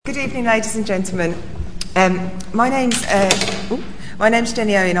Good evening, ladies and gentlemen. My name's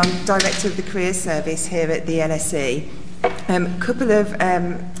Jenny Owen. I'm Director of the Careers Service here at the LSE. Couple of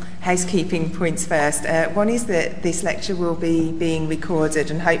housekeeping points first. One is that this lecture will be being recorded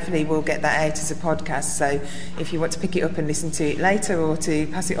and hopefully we'll get that out as a podcast, so if you want to pick it up and listen to it later or to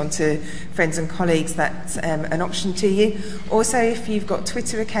pass it on to friends and colleagues, that's an option to you. Also, if you've got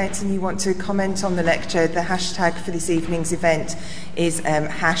Twitter accounts and you want to comment on the lecture, the hashtag for this evening's event is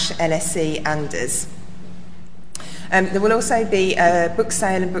 #LSEAnders. There will also be a book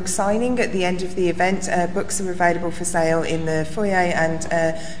sale and book signing at the end of the event. Books are available for sale in the foyer, and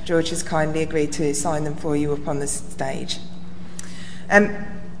George has kindly agreed to sign them for you up on the stage.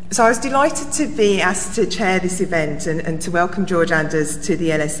 So I was delighted to be asked to chair this event and to welcome George Anders to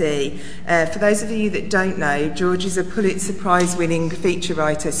the LSE. For those of you that don't know, George is a Pulitzer Prize-winning feature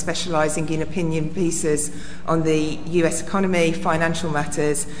writer specialising in opinion pieces on the US economy, financial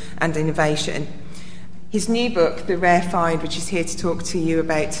matters and innovation. His new book, The Rare Find, which he's here to talk to you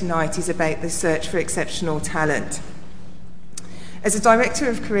about tonight, is about the search for exceptional talent. As a Director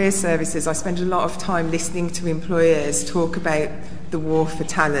of Career Services, I spend a lot of time listening to employers talk about the war for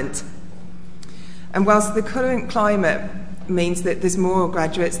talent. And whilst the current climate means that there's more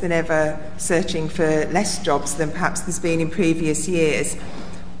graduates than ever searching for less jobs than perhaps there's been in previous years,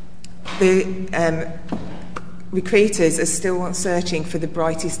 the recruiters are still searching for the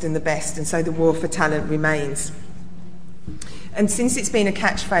brightest and the best, and so the war for talent remains. And since it's been a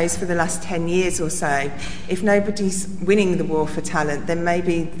catchphrase for the last 10 years or so, if nobody's winning the war for talent, then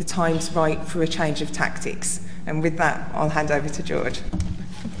maybe the time's right for a change of tactics. And with that, I'll hand over to George.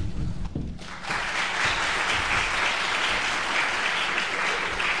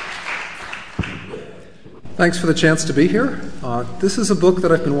 Thanks for the chance to be here. This is a book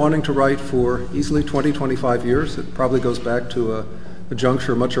that I've been wanting to write for easily 20-25 years. It probably goes back to a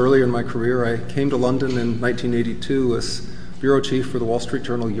juncture much earlier in my career. I came to London in 1982 as bureau chief for the Wall Street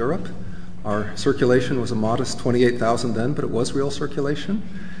Journal Europe. Our circulation was a modest 28,000 then, but it was real circulation.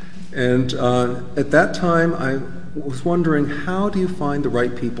 And at that time, I was wondering, how do you find the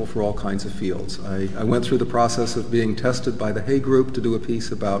right people for all kinds of fields? I went through the process of being tested by the Hay Group to do a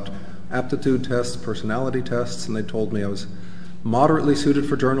piece about aptitude tests, personality tests, and they told me I was moderately suited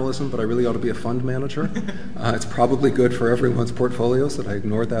for journalism, but I really ought to be a fund manager. It's probably good for everyone's portfolios that I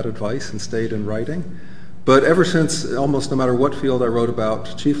ignored that advice and stayed in writing. But ever since, almost no matter what field I wrote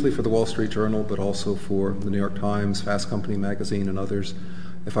about, chiefly for the Wall Street Journal, but also for the New York Times, Fast Company magazine, and others,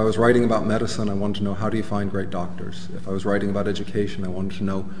 if I was writing about medicine, I wanted to know, how do you find great doctors? If I was writing about education, I wanted to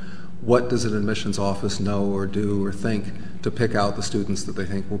know, what does an admissions office know or do or think to pick out the students that they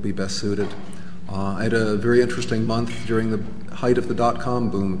think will be best suited? I had a very interesting month during the height of the dot-com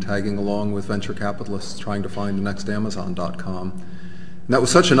boom, tagging along with venture capitalists trying to find the next Amazon.com. And that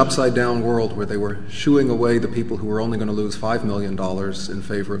was such an upside-down world where they were shooing away the people who were only going to lose $5 million in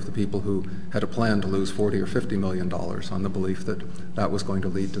favor of the people who had a plan to lose $40 or $50 million on the belief that that was going to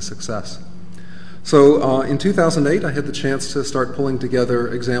lead to success. So in 2008, I had the chance to start pulling together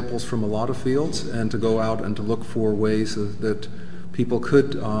examples from a lot of fields and to go out and to look for ways that people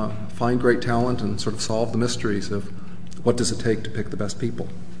could find great talent and sort of solve the mysteries of what does it take to pick the best people.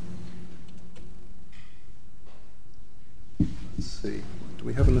 Let's see. Do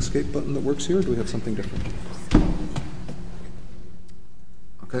we have an escape button that works here, or do we have something different?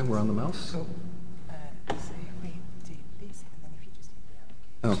 Okay, we're on the mouse.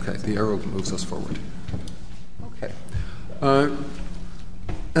 Okay, the arrow moves us forward. Okay.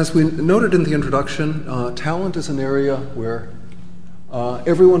 As we noted in the introduction, talent is an area where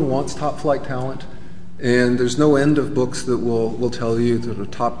everyone wants top-flight talent, and there's no end of books that will tell you that the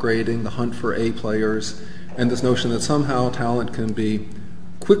top grading, the hunt for A players, and this notion that somehow talent can be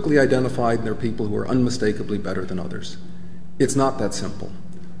quickly identified and there are people who are unmistakably better than others. It's not that simple.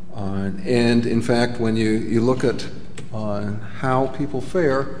 And in fact, when you look at how people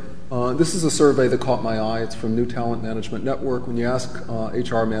fare, this is a survey that caught my eye. It's from New Talent Management Network. When you ask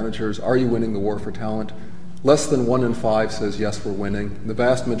HR managers, are you winning the war for talent? Less than 1 in 5 says, yes, we're winning. The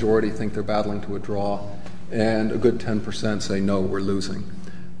vast majority think they're battling to a draw, and a good 10% say, no, we're losing.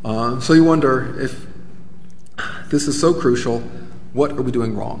 So you wonder, if this is so crucial, what are we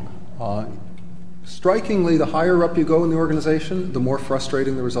doing wrong? Strikingly, the higher up you go in the organization, the more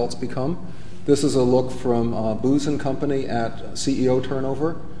frustrating the results become. This is a look from Booz & Company at CEO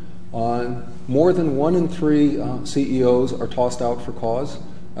turnover. More than 1 in 3 CEOs are tossed out for cause,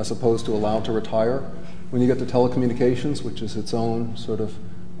 as opposed to allowed to retire. When you get to telecommunications, which is its own sort of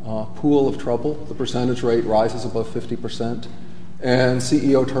pool of trouble, the percentage rate rises above 50%. And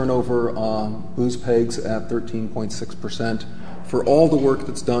CEO turnover, Booz pegs at 13.6%. for all the work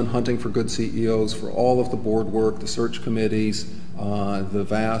that's done hunting for good CEOs, for all of the board work, the search committees, the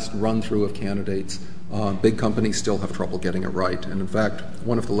vast run-through of candidates, big companies still have trouble getting it right. And in fact,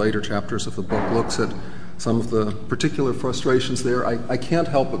 one of the later chapters of the book looks at some of the particular frustrations there. I can't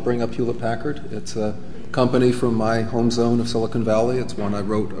help but bring up Hewlett-Packard. It's a company from my home zone of Silicon Valley. It's one I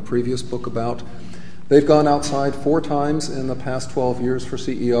wrote a previous book about. They've gone outside 4 times in the past 12 years for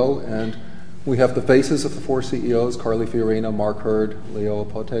CEO, and we have the faces of the 4 CEOs, Carly Fiorina, Mark Hurd, Leo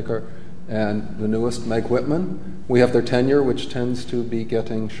Apotheker, and the newest, Meg Whitman. We have their tenure, which tends to be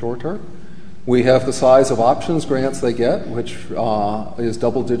getting shorter. We have the size of options grants they get, which is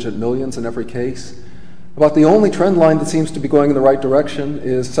double-digit millions in every case. About the only trend line that seems to be going in the right direction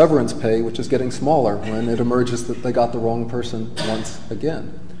is severance pay, which is getting smaller when it emerges that they got the wrong person once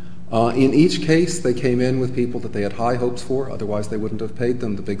again. In each case, they came in with people that they had high hopes for, otherwise they wouldn't have paid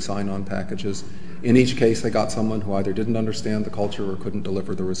them the big sign-on packages. In each case, they got someone who either didn't understand the culture or couldn't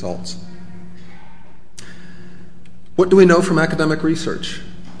deliver the results. What do we know from academic research?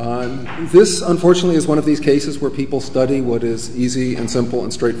 This, unfortunately, is one of these cases where people study what is easy and simple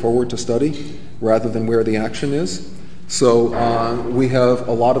and straightforward to study rather than where the action is. So we have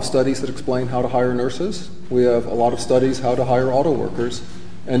a lot of studies that explain how to hire nurses. We have a lot of studies how to hire auto workers,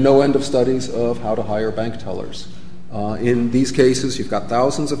 and no end of studies of how to hire bank tellers. In these cases, you've got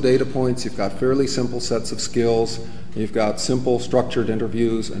thousands of data points, you've got fairly simple sets of skills, you've got simple structured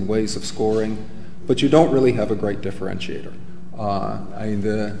interviews and ways of scoring, but you don't really have a great differentiator.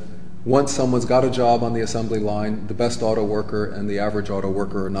 Once someone's got a job on the assembly line, the best auto worker and the average auto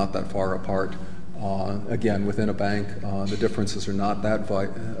worker are not that far apart. Again, within a bank, the differences are not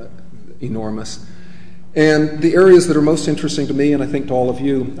that enormous. And the areas that are most interesting to me, and I think to all of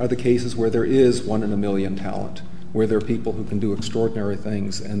you, are the cases where there is 1 in a million talent, where there are people who can do extraordinary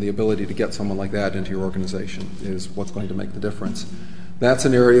things, and the ability to get someone like that into your organization is what's going to make the difference. That's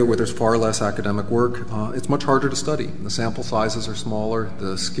an area where there's far less academic work. It's much harder to study. The sample sizes are smaller,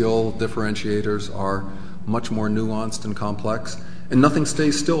 the skill differentiators are much more nuanced and complex, and nothing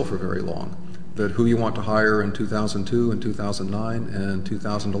stays still for very long. That who you want to hire in 2002 and 2009 and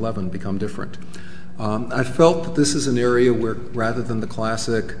 2011 become different. I felt that this is an area where, rather than the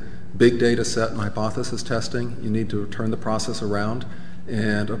classic big data set and hypothesis testing, you need to turn the process around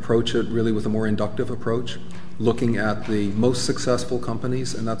and approach it really with a more inductive approach, looking at the most successful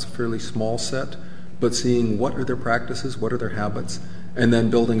companies, and that's a fairly small set, but seeing what are their practices, what are their habits, and then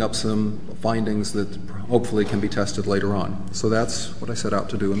building up some findings that hopefully can be tested later on. So that's what I set out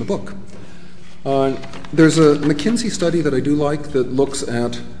to do in the book. There's a McKinsey study that I do like that looks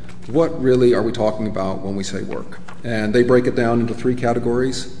at what really are we talking about when we say work. And they break it down into 3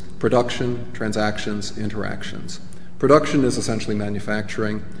 categories: production, transactions, interactions. Production is essentially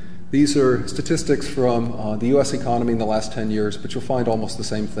manufacturing. These are statistics from the U.S. economy in the last 10 years, but you'll find almost the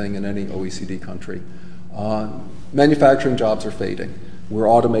same thing in any OECD country. Manufacturing jobs are fading. We're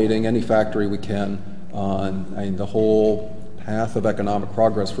automating any factory we can. And the whole path of economic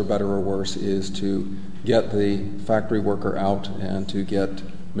progress, for better or worse, is to get the factory worker out and to get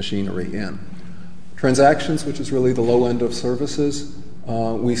machinery in. Transactions, which is really the low end of services,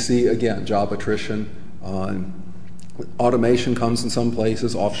 we see, again, job attrition. Automation comes in some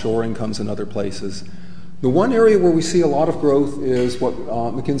places, offshoring comes in other places. The one area where we see a lot of growth is what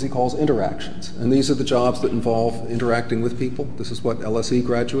McKinsey calls interactions. And these are the jobs that involve interacting with people. This is what LSE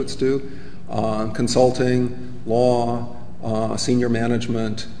graduates do. Consulting, law, senior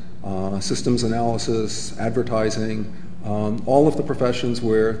management, systems analysis, advertising, all of the professions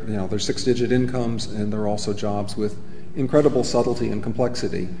where there's 6-digit incomes, and there are also jobs with incredible subtlety and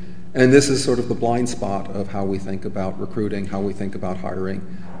complexity. And this is sort of the blind spot of how we think about recruiting, how we think about hiring.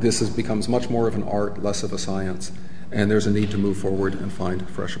 This becomes much more of an art, less of a science, and there's a need to move forward and find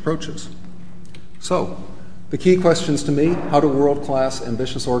fresh approaches. So, the key questions to me: how do world-class,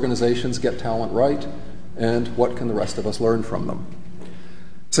 ambitious organizations get talent right, and what can the rest of us learn from them?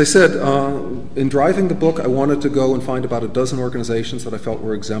 As I said, in driving the book, I wanted to go and find about a dozen organizations that I felt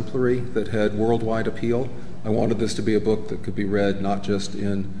were exemplary, that had worldwide appeal. I wanted this to be a book that could be read not just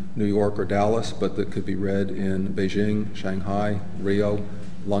in New York or Dallas, but that could be read in Beijing, Shanghai, Rio,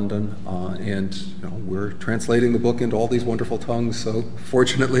 London, and we're translating the book into all these wonderful tongues, so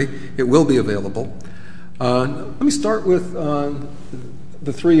fortunately it will be available. Let me start with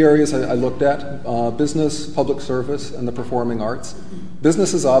the 3 areas I looked at: business, public service, and the performing arts.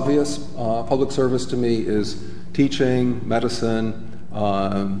 Business is obvious. Public service to me is teaching, medicine,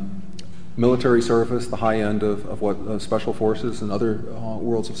 military service, the high end of what special forces and other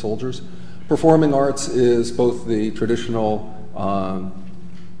worlds of soldiers. Performing arts is both the traditional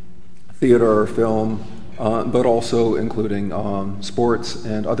theater, film, but also including sports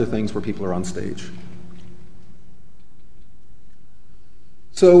and other things where people are on stage.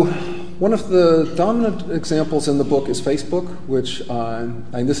 So one of the dominant examples in the book is Facebook, which,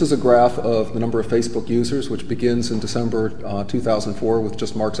 and this is a graph of the number of Facebook users, which begins in December 2004 with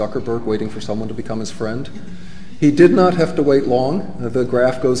just Mark Zuckerberg waiting for someone to become his friend. He did not have to wait long. The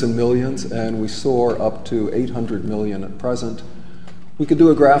graph goes in millions, and we soar up to 800 million at present. We could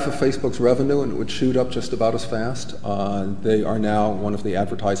do a graph of Facebook's revenue, and it would shoot up just about as fast. They are now one of the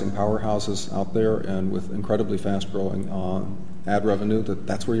advertising powerhouses out there, and with incredibly fast-growing ad revenue,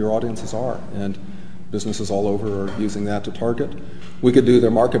 that's where your audiences are, and businesses all over are using that to target. We could do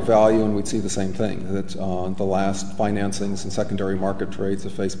their market value, and we'd see the same thing, that the last financings and secondary market trades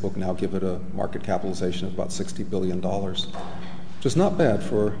of Facebook now give it a market capitalization of about $60 billion, which is not bad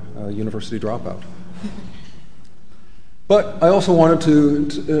for a university dropout. But I also wanted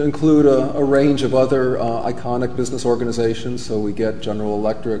to include a range of other iconic business organizations. So we get General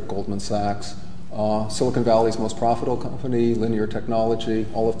Electric, Goldman Sachs, Silicon Valley's most profitable company, Linear Technology,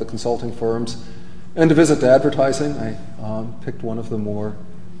 all of the consulting firms. And to visit advertising, I picked one of the more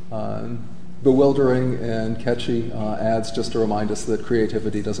bewildering and catchy ads just to remind us that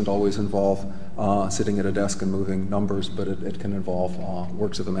creativity doesn't always involve sitting at a desk and moving numbers, but it can involve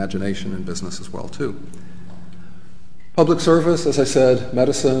works of imagination in business as well, too. Public service, as I said,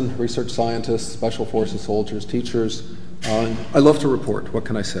 medicine, research scientists, special forces soldiers, teachers. I love to report. What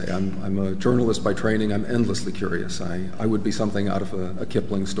can I say? I'm a journalist by training. I'm endlessly curious. I would be something out of a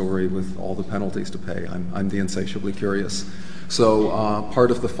Kipling story with all the penalties to pay. I'm the insatiably curious. So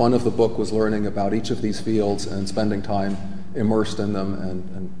part of the fun of the book was learning about each of these fields and spending time immersed in them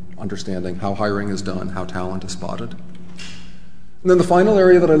and understanding how hiring is done, how talent is spotted. And then the final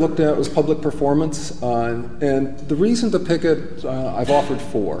area that I looked at was public performance. And the reason to pick it, I've offered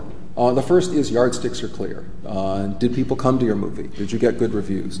four. The first is yardsticks are clear. Did people come to your movie? Did you get good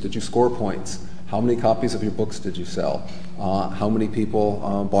reviews? Did you score points? How many copies of your books did you sell? How many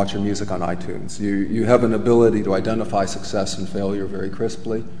people bought your music on iTunes? You have an ability to identify success and failure very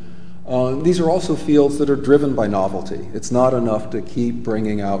crisply. These are also fields that are driven by novelty. It's not enough to keep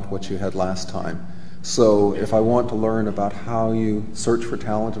bringing out what you had last time. So if I want to learn about how you search for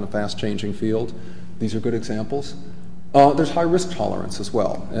talent in a fast-changing field, these are good examples. There's high risk tolerance as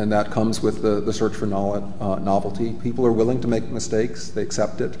well, and that comes with the search for novelty. People are willing to make mistakes. They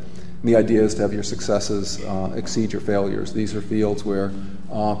accept it. And the idea is to have your successes exceed your failures. These are fields where,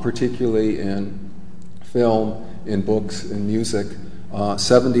 particularly in film, in books, in music,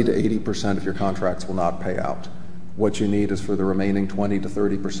 70 to 80% of your contracts will not pay out. What you need is for the remaining 20 to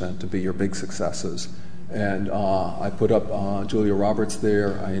 30% to be your big successes. And I put up Julia Roberts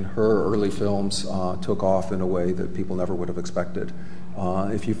there. Her early films took off in a way that people never would have expected.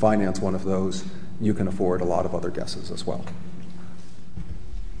 If you finance one of those, you can afford a lot of other guesses as well.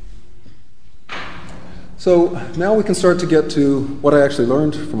 So now we can start to get to what I actually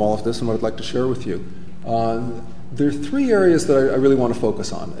learned from all of this and what I'd like to share with you. There are three areas that I really want to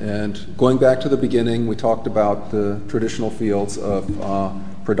focus on. And going back to the beginning, we talked about the traditional fields of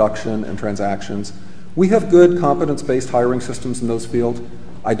production and transactions. We have good competence-based hiring systems in those fields.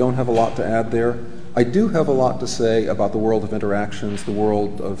 I don't have a lot to add there. I do have a lot to say about the world of interactions, the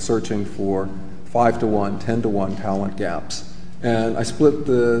world of searching for 5-to-1, 10-to-1 talent gaps. And I split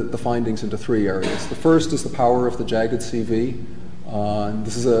the findings into three areas. The first is the power of the jagged CV.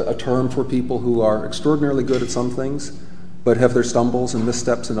 This is a term for people who are extraordinarily good at some things, but have their stumbles and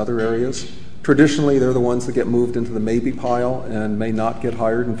missteps in other areas. Traditionally, they're the ones that get moved into the maybe pile and may not get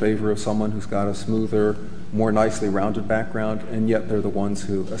hired in favor of someone who's got a smoother, more nicely rounded background, and yet they're the ones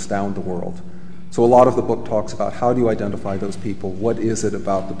who astound the world. So a lot of the book talks about how do you identify those people? What is it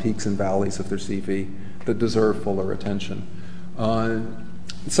about the peaks and valleys of their CV that deserve fuller attention? The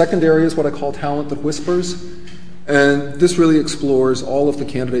second area is what I call talent that whispers. And this really explores all of the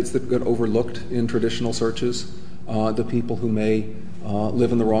candidates that get overlooked in traditional searches, the people who may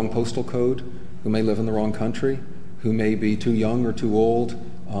live in the wrong postal code, who may live in the wrong country, who may be too young or too old,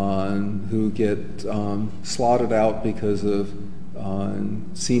 who get slotted out because of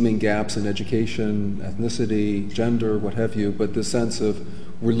seeming gaps in education, ethnicity, gender, what have you, but the sense of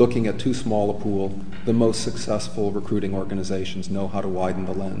we're looking at too small a pool. The most successful recruiting organizations know how to widen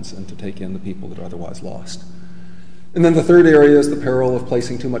the lens and to take in the people that are otherwise lost. And then the third area is the peril of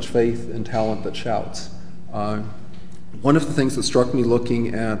placing too much faith in talent that shouts. One of the things that struck me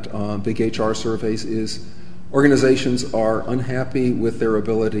looking at big HR surveys is organizations are unhappy with their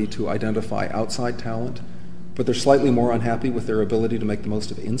ability to identify outside talent, but they're slightly more unhappy with their ability to make the most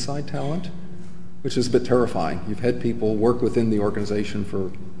of inside talent. which is a bit terrifying. You've had people work within the organization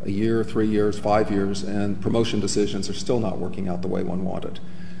for a year, 3 years, 5 years, and promotion decisions are still not working out the way one wanted.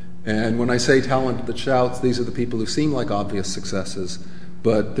 And when I say talent that shouts, these are the people who seem like obvious successes,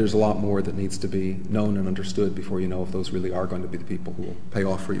 but there's a lot more that needs to be known and understood before you know if those really are going to be the people who will pay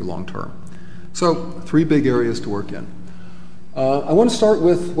off for you long term. So 3 big areas to work in. I want to start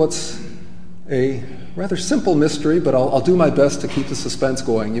with what's a rather simple mystery, but I'll do my best to keep the suspense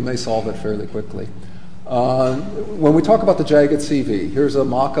going. You may solve it fairly quickly. When we talk about the Jagged CV, here's a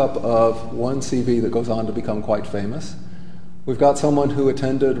mock-up of one CV that goes on to become quite famous. We've got someone who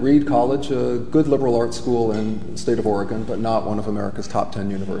attended Reed College, a good liberal arts school in the state of Oregon, but not one of America's top 10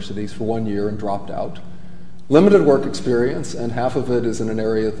 universities, for 1 year and dropped out. Limited work experience, and half of it is in an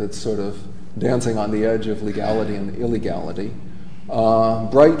area that's sort of dancing on the edge of legality and illegality.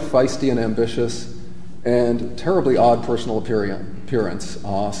 Bright, feisty, and ambitious, and terribly odd personal appearance.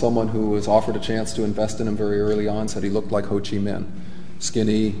 Someone who was offered a chance to invest in him very early on said he looked like Ho Chi Minh.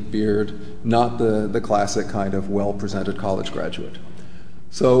 Skinny, beard, not the classic kind of well-presented college graduate.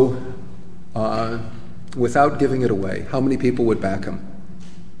 So, without giving it away, how many people would back him?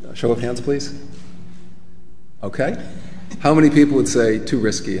 Show of hands, please. Okay. How many people would say, too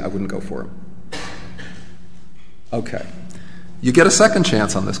risky, I wouldn't go for him? Okay. You get a second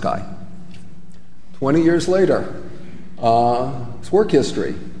chance on this guy. 20 years later, his work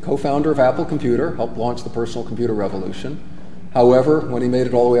history. Co-founder of Apple Computer, helped launch the personal computer revolution. However, when he made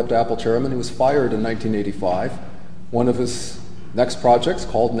it all the way up to Apple chairman, he was fired in 1985. One of his next projects,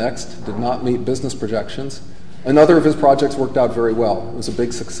 called Next, did not meet business projections. Another of his projects worked out very well. It was a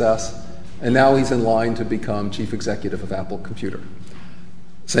big success. And now he's in line to become chief executive of Apple Computer.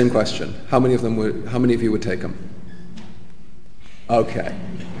 Same question. How many of you would take him? Okay.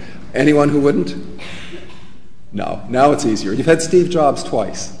 Anyone who wouldn't? No. Now it's easier. You've had Steve Jobs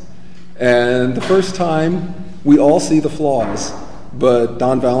twice. And the first time, we all see the flaws, but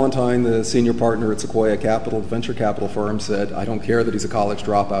Don Valentine, the senior partner at Sequoia Capital, the venture capital firm, said, I don't care that he's a college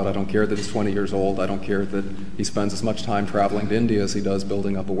dropout, I don't care that he's 20 years old, I don't care that he spends as much time traveling to India as he does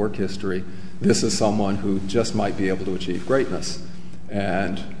building up a work history. This is someone who just might be able to achieve greatness.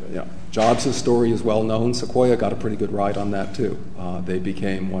 And Jobs' story is well known. Sequoia got a pretty good ride on that too. They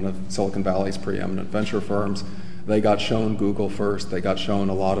became one of Silicon Valley's preeminent venture firms. They got shown Google first. They got shown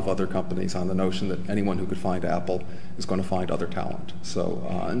a lot of other companies on the notion that anyone who could find Apple is going to find other talent.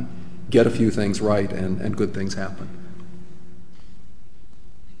 So get a few things right and good things happen.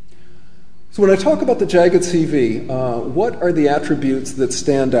 So when I talk about the Jagged CV, what are the attributes that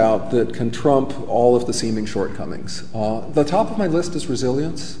stand out that can trump all of the seeming shortcomings? The top of my list is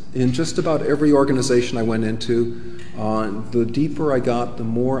resilience. In just about every organization I went into, the deeper I got, the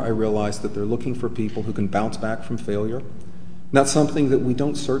more I realized that they're looking for people who can bounce back from failure. And that's something that we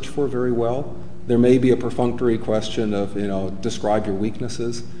don't search for very well. There may be a perfunctory question of, describe your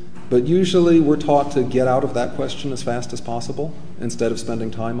weaknesses, but usually we're taught to get out of that question as fast as possible instead of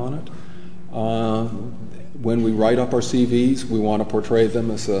spending time on it. When we write up our CVs, we want to portray them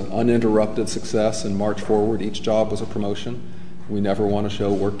as an uninterrupted success and march forward. Each job was a promotion. We never want to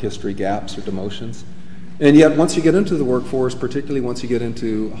show work history gaps or demotions. And yet, once you get into the workforce, particularly once you get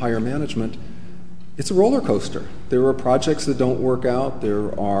into higher management, it's a roller coaster. There are projects that don't work out.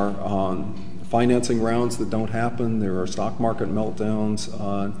 There are financing rounds that don't happen. There are stock market meltdowns.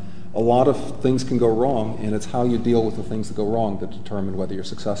 A lot of things can go wrong, and it's how you deal with the things that go wrong that determine whether you're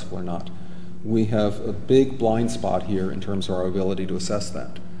successful or not. We have a big blind spot here in terms of our ability to assess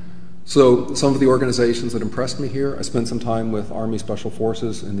that. So some of the organizations that impressed me here, I spent some time with Army Special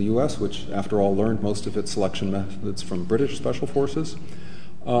Forces in the U.S., which, after all, learned most of its selection methods from British Special Forces.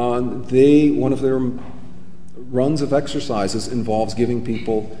 One of their runs of exercises involves giving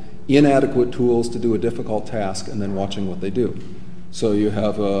people inadequate tools to do a difficult task and then watching what they do. So you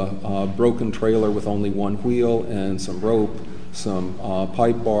have a broken trailer with only one wheel and some rope, some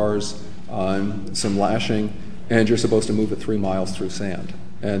pipe bars, some lashing, and you're supposed to move it 3 miles through sand.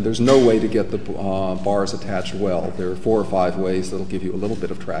 And there's no way to get the bars attached well. There are 4 or 5 ways that'll give you a little bit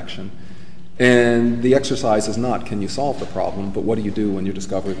of traction. And the exercise is not, can you solve the problem, but what do you do when you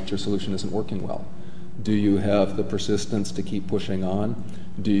discover that your solution isn't working well? Do you have the persistence to keep pushing on?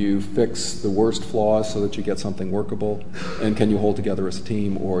 Do you fix the worst flaws so that you get something workable? And can you hold together as a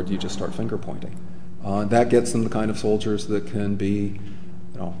team, or do you just start finger pointing? That gets them the kind of soldiers that can be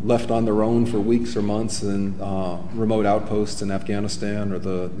left on their own for weeks or months in remote outposts in Afghanistan or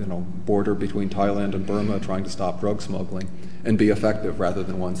the border between Thailand and Burma trying to stop drug smuggling and be effective, rather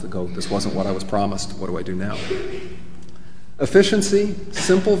than ones that go, this wasn't what I was promised, what do I do now? Efficiency,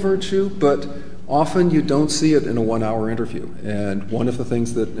 simple virtue, but Often you don't see it in a 1-hour interview. And one of the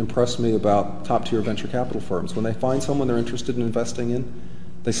things that impressed me about top-tier venture capital firms, when they find someone they're interested in investing in,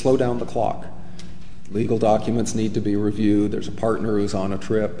 they slow down the clock. Legal documents need to be reviewed. There's a partner who's on a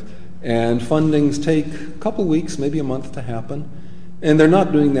trip. And fundings take a couple weeks, maybe a month to happen. And they're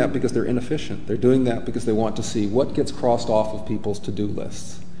not doing that because they're inefficient. They're doing that because they want to see what gets crossed off of people's to-do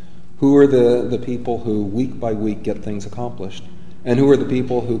lists. Who are the people who week by week get things accomplished? And who are the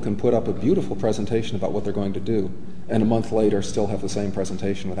people who can put up a beautiful presentation about what they're going to do and a month later still have the same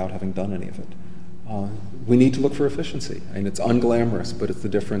presentation without having done any of it? We need to look for efficiency. And it's unglamorous, but it's the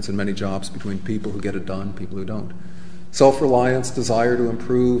difference in many jobs between people who get it done and people who don't. Self-reliance, desire to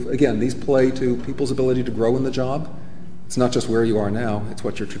improve. Again, these play to people's ability to grow in the job. It's not just where you are now, it's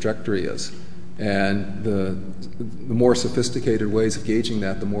what your trajectory is. And the more sophisticated ways of gauging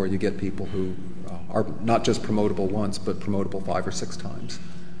that, the more you get people who are not just promotable once, but promotable 5 or 6 times.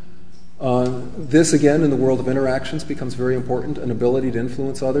 This, again, in the world of interactions becomes very important, an ability to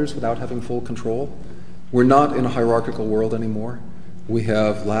influence others without having full control. We're not in a hierarchical world anymore. We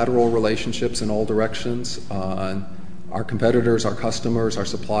have lateral relationships in all directions. Our competitors, our customers, our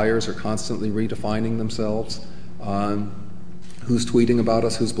suppliers are constantly redefining themselves. Who's tweeting about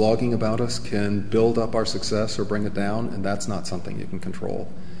us, who's blogging about us can build up our success or bring it down, and that's not something you can control.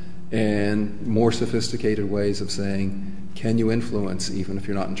 And more sophisticated ways of saying, can you influence even if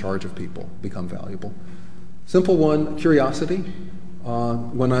you're not in charge of people, become valuable. Simple one, curiosity.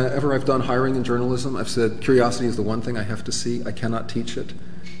 Whenever I've done hiring in journalism, I've said curiosity is the one thing I have to see. I cannot teach it.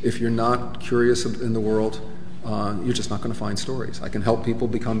 If you're not curious in the world, you're just not going to find stories. I can help people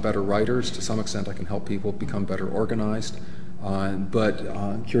become better writers. To some extent, I can help people become better organized.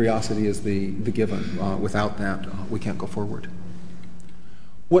 But curiosity is the given. Without that, we can't go forward.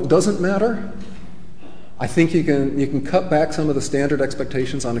 What doesn't matter? I think you can cut back some of the standard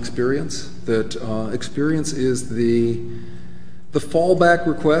expectations on experience. That experience is the fallback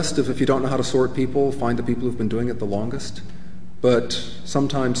request of if you don't know how to sort people, find the people who've been doing it the longest. But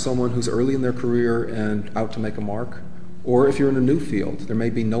sometimes someone who's early in their career and out to make a mark, or if you're in a new field, there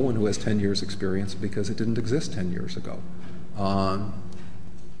may be no one who has 10 years experience because it didn't exist 10 years ago.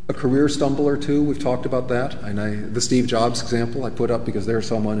 A career stumble or two, we've talked about that. And the Steve Jobs example I put up because there's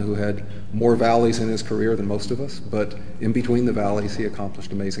someone who had more valleys in his career than most of us, but in between the valleys he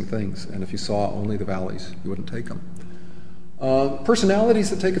accomplished amazing things. And if you saw only the valleys, you wouldn't take them. Personalities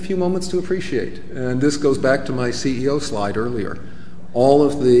that take a few moments to appreciate. And this goes back to my CEO slide earlier. All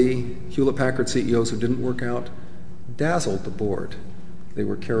of the Hewlett-Packard CEOs who didn't work out dazzled the board. They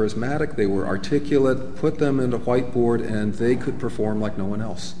were charismatic, they were articulate, put them into a whiteboard, and they could perform like no one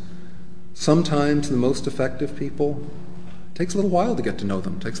else. Sometimes the most effective people, it takes a little while to get to know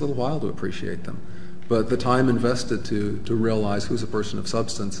them, it takes a little while to appreciate them. But the time invested to realize who's a person of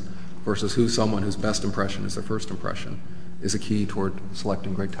substance versus who's someone whose best impression is their first impression is a key toward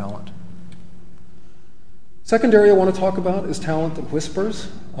selecting great talent. Second area I want to talk about is talent that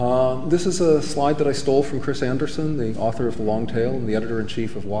whispers. This is a slide that I stole from Chris Anderson, the author of The Long Tail and the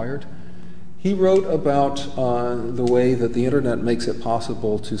editor-in-chief of Wired. He wrote about the way that the internet makes it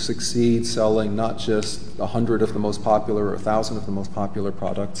possible to succeed selling not just 100 of the most popular or 1,000 of the most popular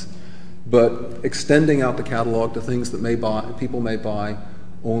products, but extending out the catalog to things that people may buy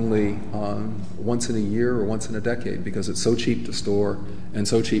only once in a year or once in a decade because it's so cheap to store and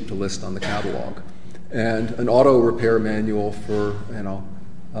so cheap to list on the catalog. And an auto repair manual for a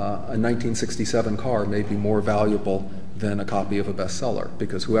 1967 car may be more valuable than a copy of a bestseller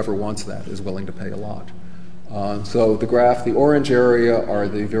because whoever wants that is willing to pay a lot. So the graph, the orange area are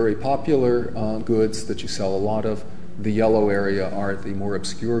the very popular goods that you sell a lot of. The yellow area are the more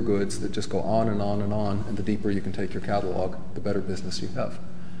obscure goods that just go on and on and on, and the deeper you can take your catalog, the better business you have.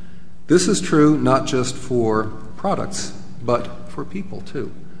 This is true not just for products, but for people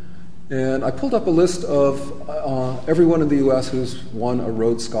too. And I pulled up a list of everyone in the U.S. who's won a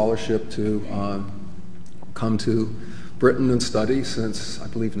Rhodes Scholarship to come to Britain and study since, I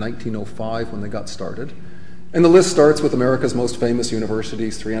believe, 1905 when they got started. And the list starts with America's most famous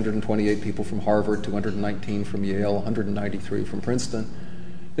universities, 328 people from Harvard, 219 from Yale, 193 from Princeton.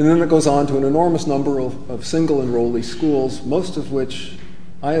 And then it goes on to an enormous number of single enrollee schools, most of which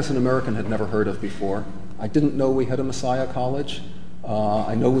I as an American had never heard of before. I didn't know we had a Messiah College.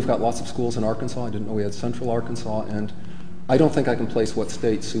 I know we've got lots of schools in Arkansas. I didn't know we had Central Arkansas, and I don't think I can place what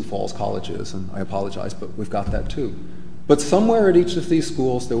state Sioux Falls College is, and I apologize, but we've got that too. But somewhere at each of these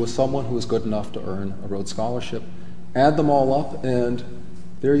schools, there was someone who was good enough to earn a Rhodes Scholarship. Add them all up, and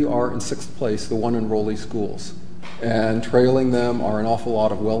there you are in 6th place, the one enrollee schools. And trailing them are an awful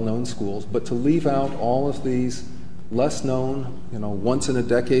lot of well-known schools, but to leave out all of these less known, once in a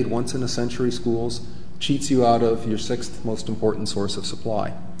decade, once in a century schools, cheats you out of your sixth most important source of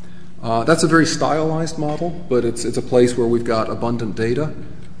supply. That's a very stylized model, but it's a place where we've got abundant data.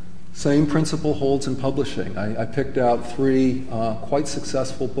 Same principle holds in publishing. I picked out 3 quite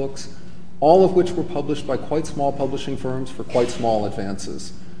successful books, all of which were published by quite small publishing firms for quite small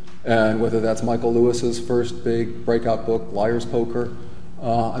advances. And whether that's Michael Lewis's first big breakout book, Liar's Poker,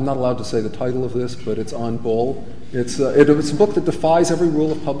 I'm not allowed to say the title of this, but it's on Bull. It's a book that defies every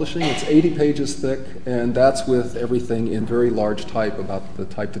rule of publishing. It's 80 pages thick, and that's with everything in very large type, about the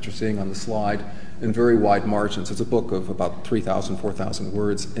type that you're seeing on the slide, and very wide margins. It's a book of about 3,000, 4,000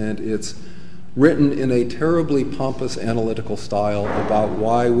 words, and it's written in a terribly pompous analytical style about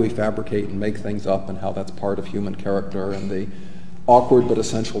why we fabricate and make things up and how that's part of human character and the awkward but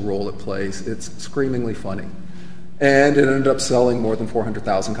essential role it plays. It's screamingly funny. And it ended up selling more than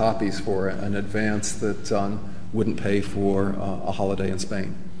 400,000 copies for an advance that wouldn't pay for a holiday in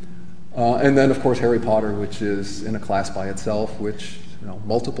Spain. And then, of course, Harry Potter, which is in a class by itself, which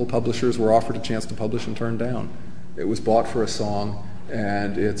multiple publishers were offered a chance to publish and turned down. It was bought for a song,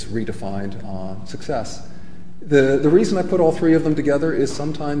 and it's redefined success. The reason I put all 3 of them together is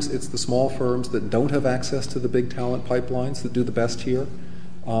sometimes it's the small firms that don't have access to the big talent pipelines that do the best here.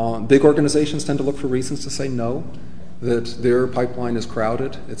 Big organizations tend to look for reasons to say no, that their pipeline is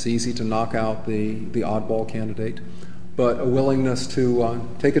crowded. It's easy to knock out the oddball candidate. But a willingness to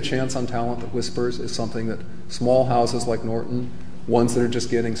take a chance on talent that whispers is something that small houses like Norton, ones that are just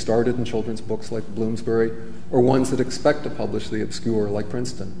getting started in children's books like Bloomsbury, or ones that expect to publish the obscure like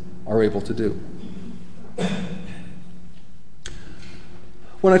Princeton, are able to do.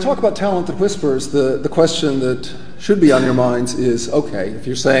 When I talk about talent that whispers, the question that should be on your minds is, okay, if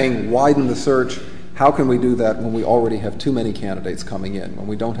you're saying widen the search, how can we do that when we already have too many candidates coming in, when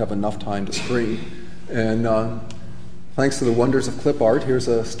we don't have enough time to screen? And thanks to the wonders of clip art, here's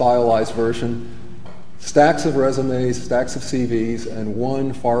a stylized version. Stacks of resumes, stacks of CVs, and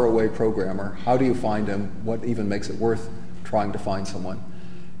one faraway programmer. How do you find him? What even makes it worth trying to find someone?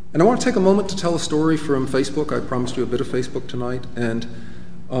 And I want to take a moment to tell a story from Facebook. I promised you a bit of Facebook tonight. And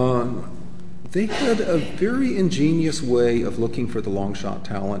they had a very ingenious way of looking for the long shot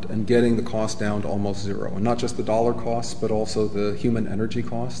talent and getting the cost down to almost zero. And not just the dollar costs, but also the human energy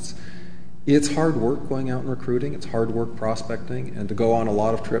costs. It's hard work going out and recruiting. It's hard work prospecting. And to go on a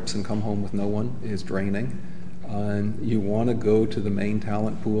lot of trips and come home with no one is draining. You want to go to the main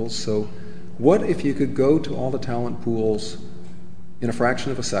talent pools. So what if you could go to all the talent pools in a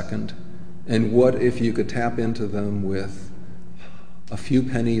fraction of a second? And what if you could tap into them with a few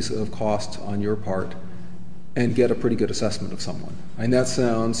pennies of cost on your part and get a pretty good assessment of someone? And that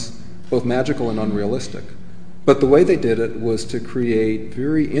sounds both magical and unrealistic. But the way they did it was to create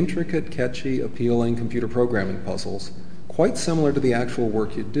very intricate, catchy, appealing computer programming puzzles, quite similar to the actual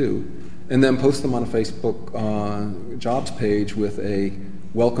work you do, and then post them on a Facebook jobs page with a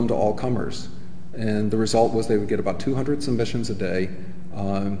welcome to all comers. And the result was they would get about 200 submissions a day,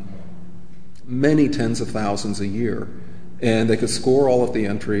 many tens of thousands a year. And they could score all of the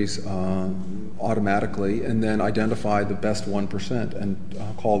entries automatically and then identify the best 1%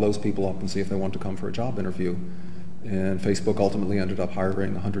 and call those people up and see if they want to come for a job interview. And Facebook ultimately ended up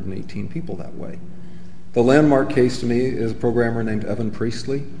hiring 118 people that way. The landmark case to me is a programmer named Evan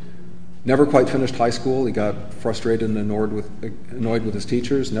Priestley. Never quite finished high school. He got frustrated and annoyed with his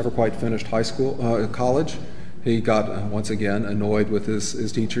teachers. Never quite finished college. He got, once again, annoyed with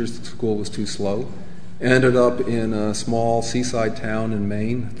his teachers. The school was too slow. Ended up in a small seaside town in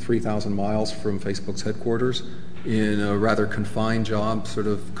Maine, 3,000 miles from Facebook's headquarters, in a rather confined job, sort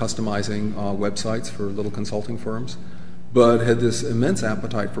of customizing websites for little consulting firms, but had this immense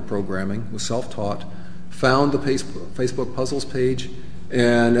appetite for programming, was self-taught, found the Facebook puzzles page,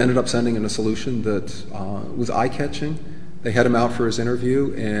 and ended up sending in a solution that was eye-catching. They had him out for his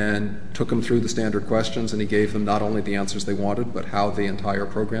interview and took him through the standard questions, and he gave them not only the answers they wanted, but how the entire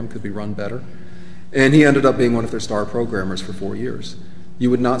program could be run better. And he ended up being one of their star programmers for 4 years. You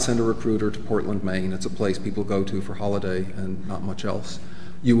would not send a recruiter to Portland, Maine. It's a place people go to for holiday and not much else.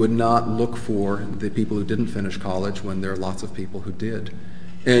 You would not look for the people who didn't finish college when there are lots of people who did.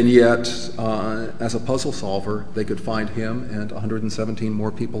 And yet, as a puzzle solver, they could find him and 117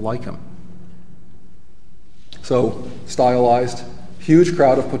 more people like him. So, stylized, huge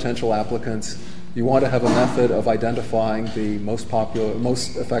crowd of potential applicants. You want to have a method of identifying the most popular,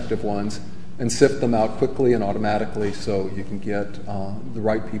 most effective ones and sift them out quickly and automatically so you can get the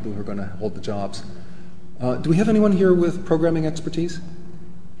right people who are going to hold the jobs. Do we have anyone here with programming expertise?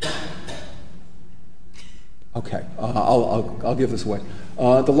 Okay, I'll give this away.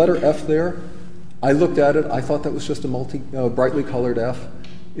 The letter F there, I looked at it, I thought that was just a brightly colored F.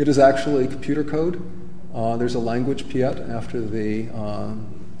 It is actually computer code. There's a language Piet after the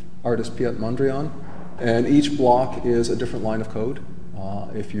artist Piet Mondrian, and each block is a different line of code.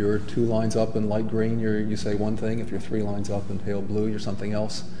 If you're 2 lines up in light green, you say one thing. If you're 3 lines up in pale blue, you're something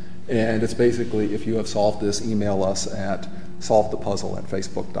else. And it's basically, if you have solved this, email us at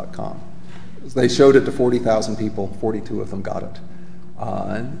solvethepuzzle@facebook.com. They showed it to 40,000 people, 42 of them got it.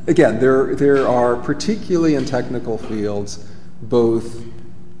 Again, there are, particularly in technical fields, both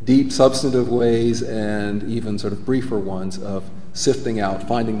deep substantive ways and even sort of briefer ones of sifting out,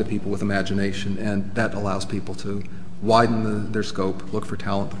 finding the people with imagination, and that allows people to widen their scope, look for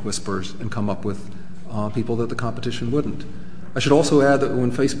talent that whispers, and come up with people that the competition wouldn't. I should also add that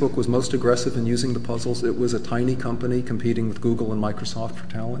when Facebook was most aggressive in using the puzzles, it was a tiny company competing with Google and Microsoft for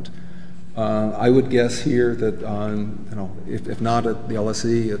talent. I would guess here that, if not at the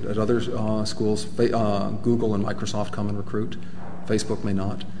LSE, at other schools, Google and Microsoft come and recruit. Facebook may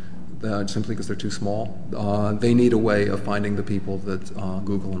not, simply because they're too small. They need a way of finding the people that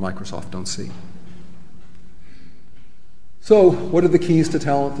Google and Microsoft don't see. So, what are the keys to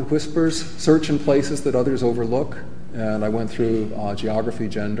talent that whispers? Search in places that others overlook. And I went through geography,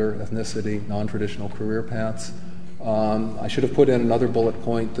 gender, ethnicity, non-traditional career paths. I should have put in another bullet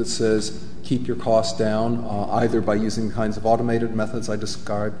point that says keep your costs down, either by using the kinds of automated methods I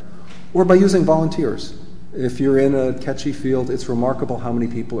described or by using volunteers. If you're in a catchy field, it's remarkable how many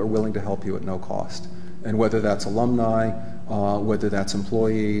people are willing to help you at no cost. And whether that's alumni, whether that's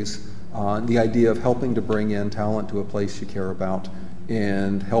employees, the idea of helping to bring in talent to a place you care about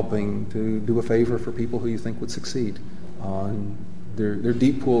and helping to do a favor for people who you think would succeed. There are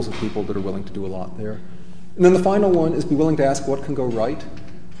deep pools of people that are willing to do a lot there. And then the final one is be willing to ask what can go right.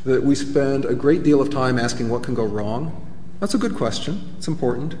 That we spend a great deal of time asking what can go wrong. That's a good question. It's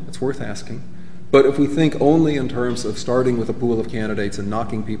important. It's worth asking. But if we think only in terms of starting with a pool of candidates and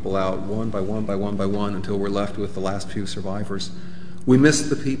knocking people out one by one by one by one until we're left with the last few survivors, we miss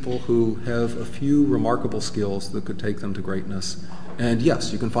the people who have a few remarkable skills that could take them to greatness. And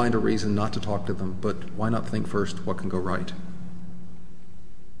yes, you can find a reason not to talk to them, but why not think first what can go right?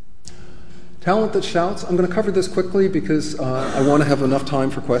 Talent that shouts. I'm going to cover this quickly because I want to have enough time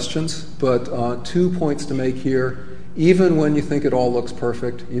for questions, but 2 points to make here. Even when you think it all looks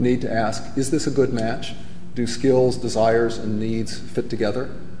perfect, you need to ask, is this a good match? Do skills, desires, and needs fit together?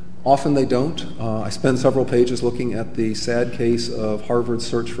 Often they don't. I spend several pages looking at the sad case of Harvard's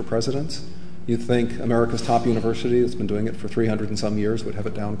search for presidents. You'd think America's top university that's been doing it for 300 and some years would have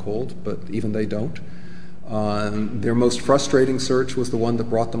it down cold, but even they don't. Their most frustrating search was the one that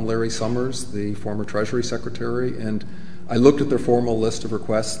brought them Larry Summers, the former Treasury Secretary, and I looked at their formal list of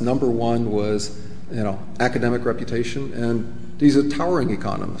requests. Number 1 was, academic reputation, and he's a towering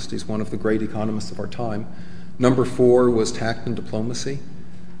economist. He's one of the great economists of our time. Number 4 was tact and diplomacy.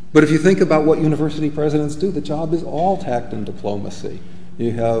 But if you think about what university presidents do, the job is all tact and diplomacy.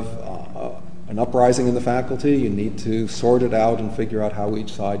 You have an uprising in the faculty, you need to sort it out and figure out how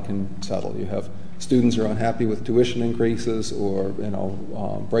each side can settle. You have students who are unhappy with tuition increases or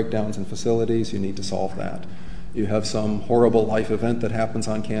breakdowns in facilities, you need to solve that. You have some horrible life event that happens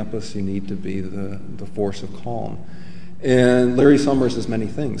on campus, you need to be the force of calm. And Larry Summers is many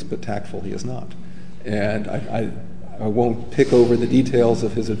things, but tactful he is not. And I won't pick over the details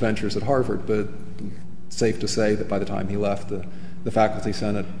of his adventures at Harvard, but it's safe to say that by the time he left, the faculty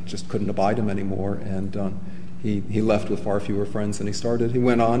senate just couldn't abide him anymore, and he left with far fewer friends than he started. He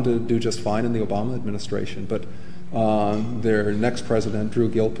went on to do just fine in the Obama administration, but their next president, Drew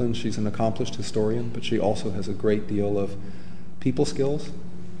Gilpin, she's an accomplished historian, but she also has a great deal of people skills,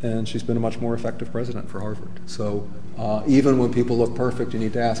 and she's been a much more effective president for Harvard. So even when people look perfect, you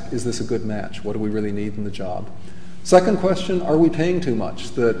need to ask, is this a good match? What do we really need in the job? Second question, are we paying too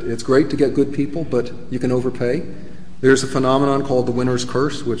much? That it's great to get good people, but you can overpay. There's a phenomenon called the winner's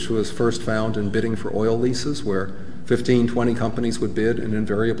curse, which was first found in bidding for oil leases, where 15, 20 companies would bid, and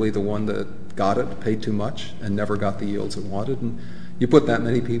invariably the one that got it paid too much and never got the yields it wanted. And you put that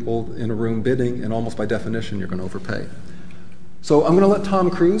many people in a room bidding, and almost by definition, you're going to overpay. So I'm going to let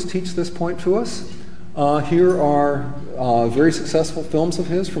Tom Cruise teach this point to us. Here are very successful films of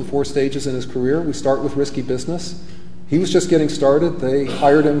his from 4 stages in his career. We start with Risky Business. He was just getting started. They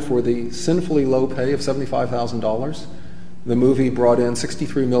hired him for the sinfully low pay of $75,000. The movie brought in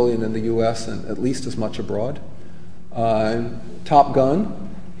 $63 million in the U.S. and at least as much abroad. Top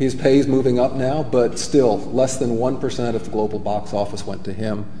Gun, his pay is moving up now, but still less than 1% of the global box office went to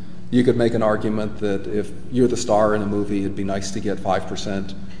him. You could make an argument that if you're the star in a movie, it'd be nice to get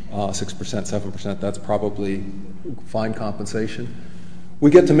 5%, 6%, 7%. That's probably fine compensation. We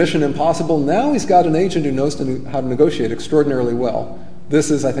get to Mission Impossible. Now he's got an agent who knows how to negotiate extraordinarily well.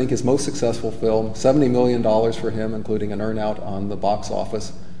 This is, I think, his most successful film, $70 million for him, including an earnout on the box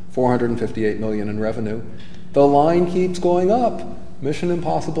office, $458 million in revenue. The line keeps going up. Mission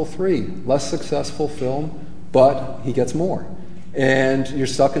Impossible 3, less successful film, but he gets more. And you're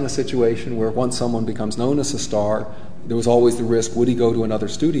stuck in a situation where once someone becomes known as a star, there was always the risk, would he go to another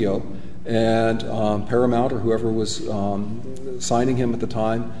studio? And Paramount or whoever was signing him at the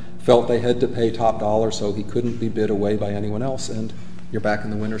time felt they had to pay top dollar so he couldn't be bid away by anyone else, and you're back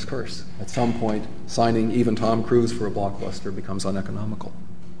in the winner's curse. At some point, signing even Tom Cruise for a blockbuster becomes uneconomical.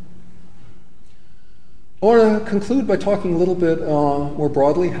 I want to conclude by talking a little bit more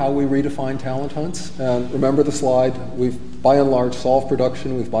broadly how we redefine talent hunts. And remember the slide, we've by and large solved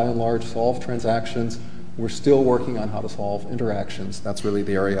production, we've by and large solved transactions. We're still working on how to solve interactions. That's really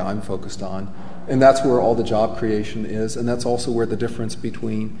the area I'm focused on. And that's where all the job creation is, and that's also where the difference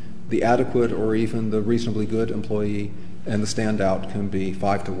between the adequate or even the reasonably good employee and the standout can be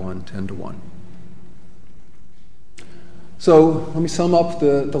 5 to 1, 10 to 1. So let me sum up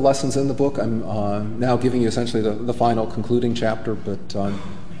the lessons in the book. I'm now giving you essentially the final concluding chapter, but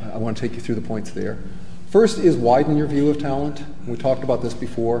I want to take you through the points there. First is widen your view of talent. We talked about this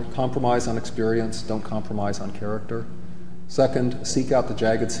before. Compromise on experience, don't compromise on character. Second, seek out the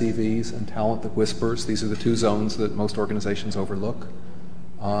jagged CVs and talent that whispers. These are the two zones that most organizations overlook.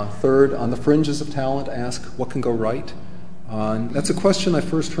 Third, on the fringes of talent, ask what can go right. That's a question I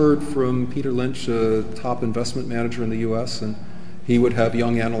first heard from Peter Lynch, a top investment manager in the US, and he would have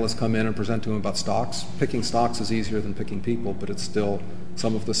young analysts come in and present to him about stocks. Picking stocks is easier than picking people, but it's still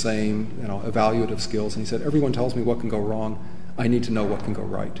some of the same, evaluative skills. And he said, everyone tells me what can go wrong. I need to know what can go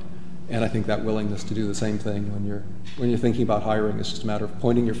right. And I think that willingness to do the same thing when you're thinking about hiring is just a matter of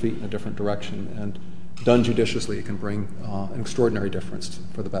pointing your feet in a different direction. And done judiciously, it can bring an extraordinary difference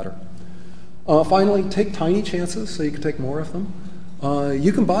for the better. Finally, take tiny chances so you can take more of them.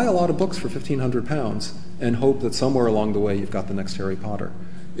 You can buy a lot of books for £1,500 and hope that somewhere along the way you've got the next Harry Potter.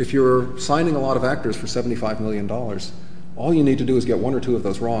 If you're signing a lot of actors for $75 million, all you need to do is get one or two of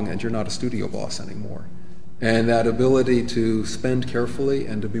those wrong and you're not a studio boss anymore. And that ability to spend carefully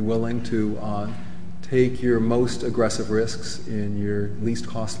and to be willing to take your most aggressive risks in your least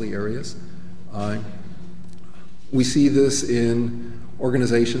costly areas. We see this in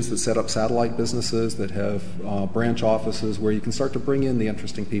organizations that set up satellite businesses, that have branch offices where you can start to bring in the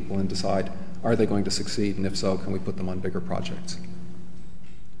interesting people and decide, are they going to succeed? And if so, can we put them on bigger projects?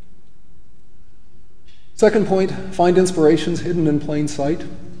 Second point, find inspirations hidden in plain sight.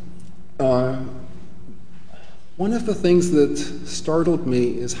 One of the things that startled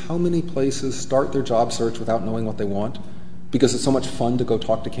me is how many places start their job search without knowing what they want, because it's so much fun to go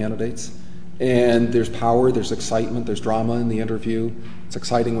talk to candidates. And there's power, there's excitement, there's drama in the interview. It's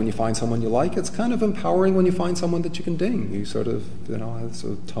exciting when you find someone you like. It's kind of empowering when you find someone that you can ding. You sort of, have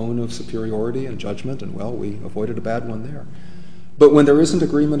a tone of superiority and judgment, and well, we avoided a bad one there. But when there isn't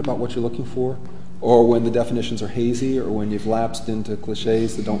agreement about what you're looking for, or when the definitions are hazy, or when you've lapsed into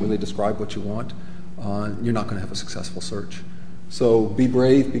cliches that don't really describe what you want, you're not going to have a successful search. So be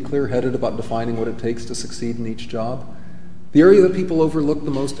brave, be clear-headed about defining what it takes to succeed in each job. The area that people overlook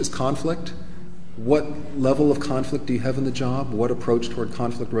the most is conflict. What level of conflict do you have in the job? What approach toward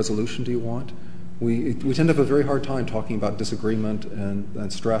conflict resolution do you want? We tend to have a very hard time talking about disagreement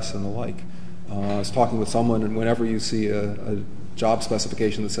and stress and the like. I was talking with someone, and whenever you see a job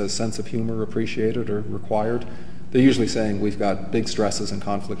specification that says sense of humor appreciated or required, they're usually saying we've got big stresses and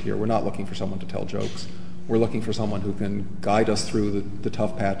conflict here. We're not looking for someone to tell jokes. We're looking for someone who can guide us through the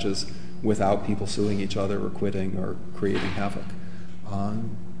tough patches without people suing each other or quitting or creating havoc.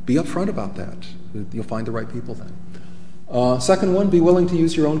 Be upfront about that. You'll find the right people then. Second one, be willing to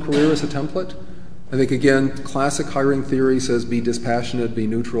use your own career as a template. I think, again, classic hiring theory says be dispassionate, be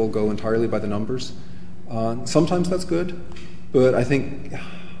neutral, go entirely by the numbers. Sometimes that's good, but I think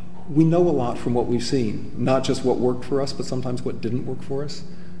we know a lot from what we've seen, not just what worked for us, but sometimes what didn't work for us.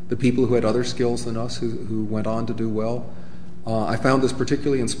 The people who had other skills than us who went on to do well. I found this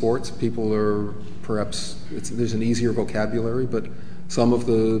particularly in sports. People are there's an easier vocabulary, but some of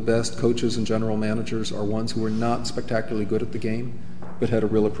the best coaches and general managers are ones who were not spectacularly good at the game, but had a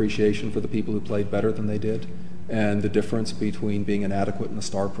real appreciation for the people who played better than they did, and the difference between being an adequate and a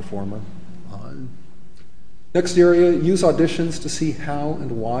star performer. Next area, use auditions to see how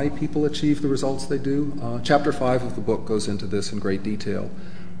and why people achieve the results they do. Chapter 5 of the book goes into this in great detail.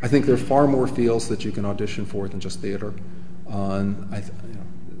 I think there are far more fields that you can audition for than just theater.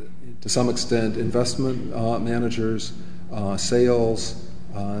 To some extent, investment managers, sales,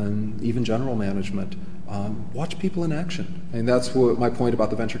 even general management Watch people in action. And that's what my point about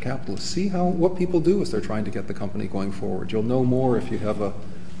the venture capitalists. See what people do as they're trying to get the company going forward. You'll know more if you have a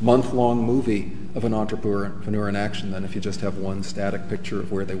month-long movie of an entrepreneur in action than if you just have one static picture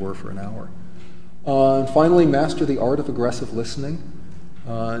of where they were for an hour. And finally, master the art of aggressive listening.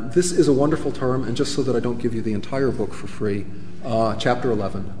 This is a wonderful term, and just so that I don't give you the entire book for free, Chapter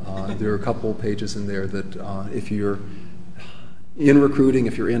 11. There are a couple pages in there that if you're in recruiting,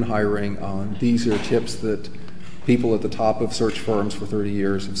 if you're in hiring, these are tips that people at the top of search firms for 30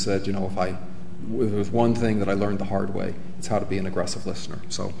 years have said, if there was one thing that I learned the hard way, it's how to be an aggressive listener.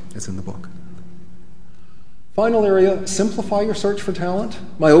 So it's in the book. Final area, simplify your search for talent.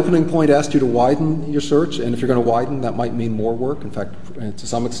 My opening point asked you to widen your search, and if you're going to widen, that might mean more work. In fact, to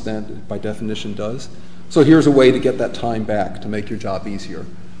some extent, it by definition does. So here's a way to get that time back to make your job easier.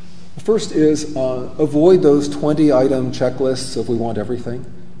 The first is avoid those 20-item checklists of we want everything.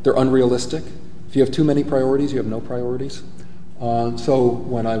 They're unrealistic. If you have too many priorities, you have no priorities. So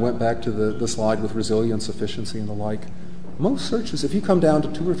when I went back to the slide with resilience, efficiency, and the like, most searches, if you come down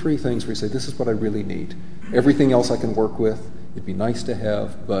to 2 or 3 things where you say, this is what I really need, everything else I can work with, it'd be nice to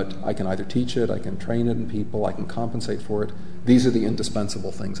have, but I can either teach it, I can train it in people, I can compensate for it. These are the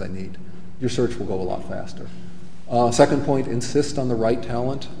indispensable things I need. Your search will go a lot faster. Second point, insist on the right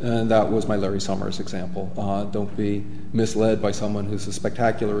talent, and that was my Larry Summers example. Don't be misled by someone who's a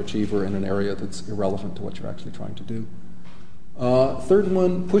spectacular achiever in an area that's irrelevant to what you're actually trying to do. Third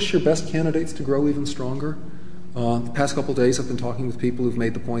one, push your best candidates to grow even stronger. The past couple days I've been talking with people who've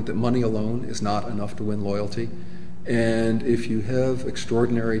made the point that money alone is not enough to win loyalty. And if you have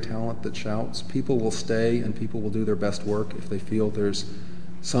extraordinary talent that shouts, people will stay and people will do their best work if they feel there's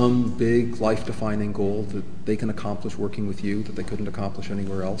some big life-defining goal that they can accomplish working with you that they couldn't accomplish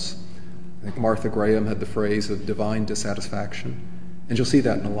anywhere else. I think Martha Graham had the phrase of divine dissatisfaction. And you'll see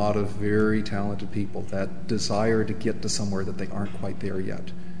that in a lot of very talented people, that desire to get to somewhere that they aren't quite there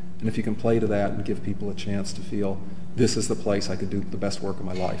yet. And if you can play to that and give people a chance to feel, this is the place I could do the best work of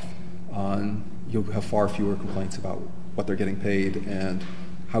my life, you'll have far fewer complaints about what they're getting paid and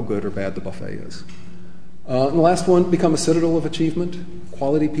how good or bad the buffet is. And the last one, become a citadel of achievement.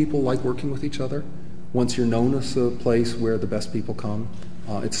 Quality people like working with each other. Once you're known as a place where the best people come,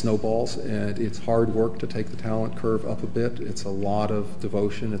 it snowballs, and it's hard work to take the talent curve up a bit. It's a lot of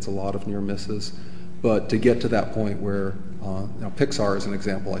devotion. It's a lot of near misses. But to get to that point where, Pixar is an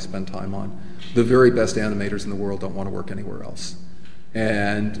example I spend time on. The very best animators in the world don't want to work anywhere else.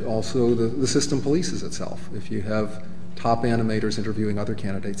 And also the system polices itself. If you have top animators interviewing other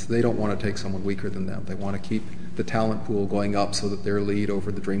candidates, they don't want to take someone weaker than them. They want to keep the talent pool going up so that their lead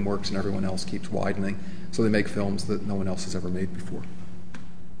over the DreamWorks and everyone else keeps widening, so they make films that no one else has ever made before.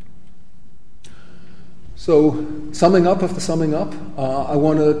 So, summing up of the summing up, I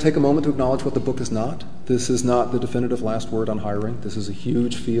want to take a moment to acknowledge what the book is not. This is not the definitive last word on hiring. This is a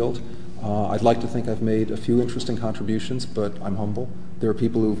huge field. I'd like to think I've made a few interesting contributions, but I'm humble. There are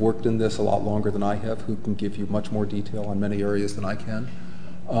people who've worked in this a lot longer than I have who can give you much more detail on many areas than I can.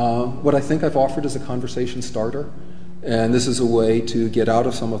 What I think I've offered is a conversation starter, and this is a way to get out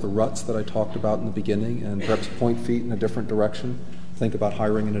of some of the ruts that I talked about in the beginning and perhaps point feet in a different direction, think about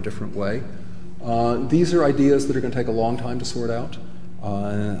hiring in a different way. These are ideas that are going to take a long time to sort out.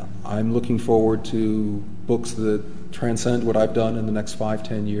 I'm looking forward to books that transcend what I've done in the next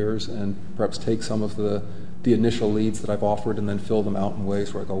 5-10 years and perhaps take some of the initial leads that I've offered and then fill them out in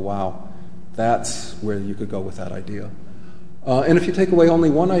ways where I go, wow, that's where you could go with that idea. And if you take away only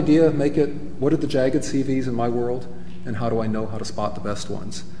one idea, make it, what are the jagged CVs in my world, and how do I know how to spot the best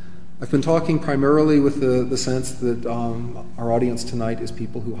ones? I've been talking primarily with the sense that our audience tonight is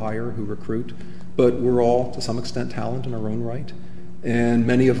people who hire, who recruit, but we're all, to some extent, talent in our own right. And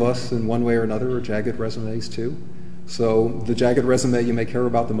many of us, in one way or another, are jagged resumes too. So the jagged resume you may care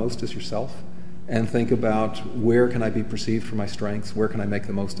about the most is yourself, and think about where can I be perceived for my strengths, where can I make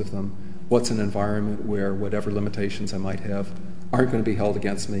the most of them, what's an environment where whatever limitations I might have aren't going to be held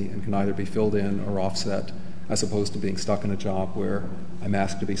against me and can either be filled in or offset, as opposed to being stuck in a job where I'm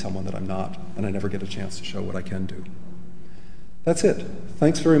asked to be someone that I'm not, and I never get a chance to show what I can do. That's it.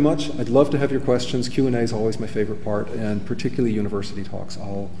 Thanks very much. I'd love to have your questions. Q&A is always my favorite part, and particularly university talks.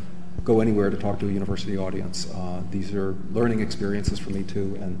 I'll go anywhere to talk to a university audience. These are learning experiences for me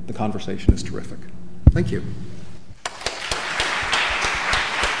too, and the conversation is terrific. Thank you.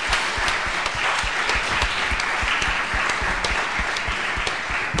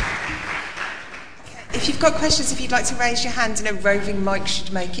 If you've got questions, if you'd like to raise your hand, and a roving mic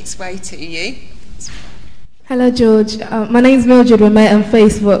should make its way to you. Hello, George. My name is Mildred. We met on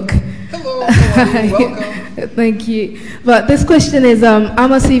Facebook. Hello, how are you? Welcome. Thank you. But this question is,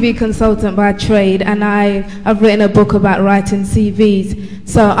 I'm a CV consultant by trade, and I've written a book about writing CVs.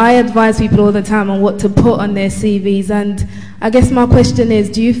 So I advise people all the time on what to put on their CVs. And I guess my question is,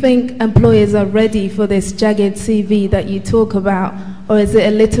 do you think employers are ready for this jagged CV that you talk about? Or is it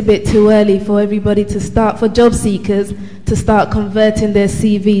a little bit too early for everybody to start, for job seekers, to start converting their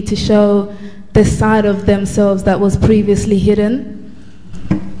CV to show the side of themselves that was previously hidden?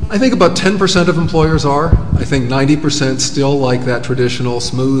 I think about 10% of employers are. I think 90% still like that traditional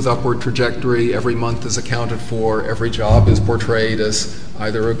smooth upward trajectory. Every month is accounted for. Every job is portrayed as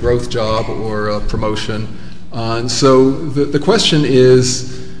either a growth job or a promotion. And so the question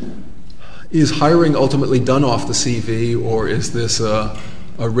is hiring ultimately done off the CV, or is this a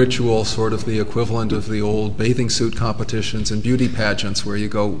ritual, sort of the equivalent of the old bathing suit competitions and beauty pageants where you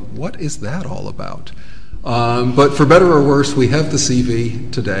go, what is that all about? But for better or worse, we have the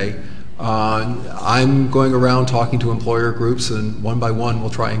CV today. I'm going around talking to employer groups, and one by one we'll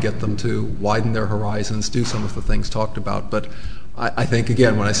try and get them to widen their horizons, do some of the things talked about. But I think,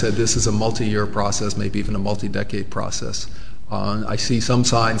 again, when I said this is a multi-year process, maybe even a multi-decade process, I see some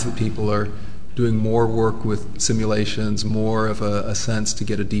signs that people are doing more work with simulations, more of a sense to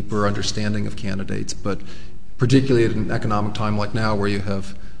get a deeper understanding of candidates. But particularly at an economic time like now, where you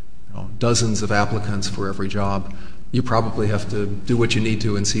have dozens of applicants for every job, you probably have to do what you need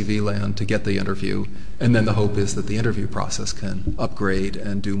to in CV land to get the interview, and then the hope is that the interview process can upgrade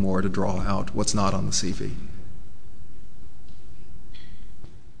and do more to draw out what's not on the CV.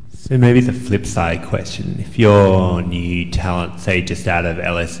 So maybe the flip side question, if you're new talent, say just out of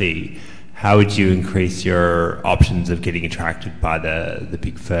LSE, how would you increase your options of getting attracted by the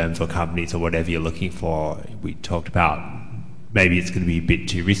big firms or companies or whatever you're looking for? We talked about maybe it's going to be a bit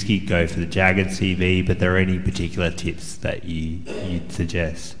too risky, go for the jagged CV, but there are any particular tips that you'd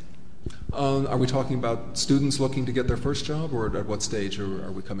suggest? Are we talking about students looking to get their first job, or at what stage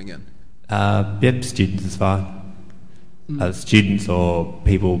are we coming in? Yep, students is fine. Students or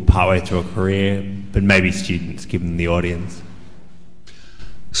people partway through a career, but maybe students, given the audience.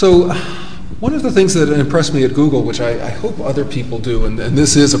 So one of the things that impressed me at Google, which I hope other people do, and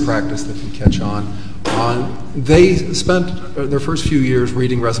this is a practice that can catch on, they spent their first few years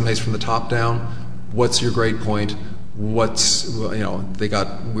reading resumes from the top down. What's your grade point? They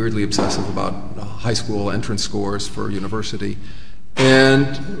got weirdly obsessive about high school entrance scores for university.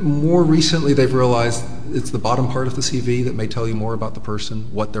 And more recently, they've realized it's the bottom part of the CV that may tell you more about the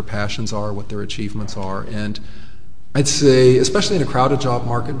person, what their passions are, what their achievements are. And I'd say, especially in a crowded job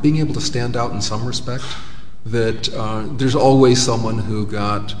market, being able to stand out in some respect, that there's always someone who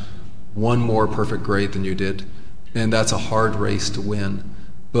got one more perfect grade than you did, and that's a hard race to win.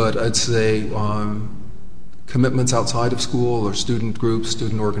 But I'd say commitments outside of school or student groups,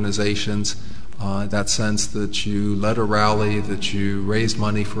 student organizations, that sense that you led a rally, that you raised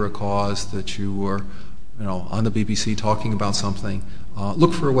money for a cause, that you were on the BBC talking about something,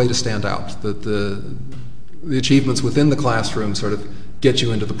 look for a way to stand out, that the achievements within the classroom sort of get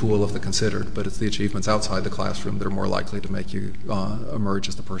you into the pool of the considered, but it's the achievements outside the classroom that are more likely to make you emerge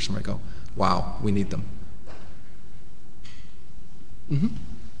as the person where you go, wow, we need them. Mm-hmm.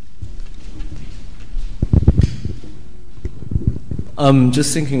 I'm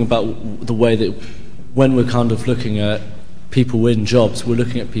just thinking about the way that when we're kind of looking at people in jobs, we're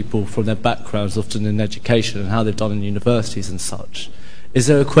looking at people from their backgrounds, often in education, and how they've done in universities and such. Is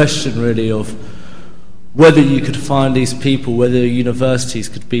there a question really of whether you could find these people, whether universities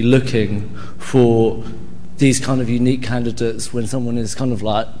could be looking for these kind of unique candidates when someone is kind of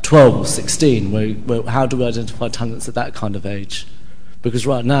like 12 or 16? Where how do we identify talents at that kind of age? Because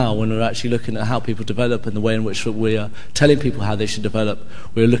right now, when we're actually looking at how people develop and the way in which we are telling people how they should develop,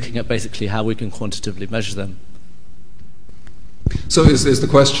 we're looking at basically how we can quantitatively measure them. So is the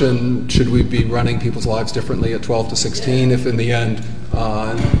question, should we be running people's lives differently at 12 to 16 if in the end...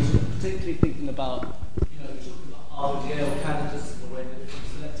 Particularly thinking about, talking about Harvard, Yale candidates, the way that we're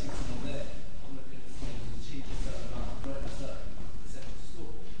selecting someone there, I'm looking at someone who's achieved a certain amount of grade, a certain percentage score.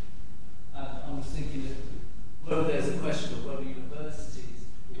 And I was thinking that whether there's a question of whether universities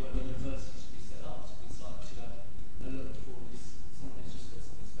should be set up to be slightly look for someone who's just got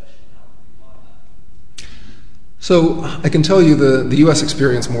something special, and how can we find that? So I can tell you the U.S.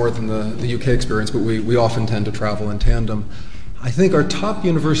 experience more than the U.K. experience, but we often tend to travel in tandem. I think our top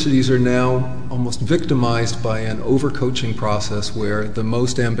universities are now almost victimized by an overcoaching process where the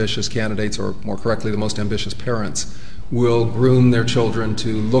most ambitious candidates, or more correctly, the most ambitious parents, will groom their children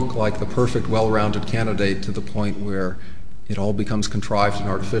to look like the perfect, well-rounded candidate to the point where it all becomes contrived and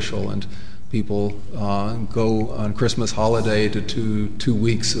artificial, and people go on Christmas holiday to two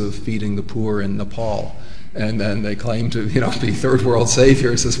weeks of feeding the poor in Nepal. And then they claim to, be third world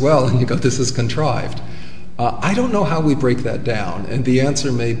saviors as well, and you go, this is contrived. I don't know how we break that down, and the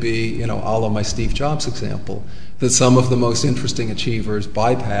answer may be, a la my Steve Jobs example, that some of the most interesting achievers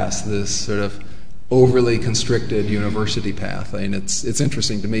bypass this sort of overly constricted university path. I mean, it's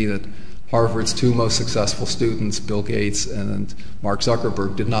interesting to me that Harvard's two most successful students, Bill Gates and Mark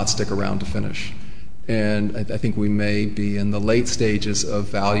Zuckerberg, did not stick around to finish. And I think we may be in the late stages of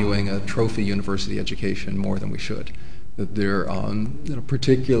valuing a trophy university education more than we should. That there,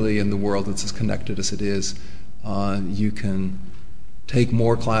 particularly in the world that's as connected as it is, you can take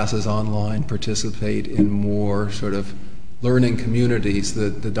more classes online, participate in more sort of learning communities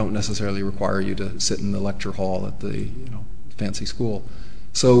that don't necessarily require you to sit in the lecture hall at the fancy school.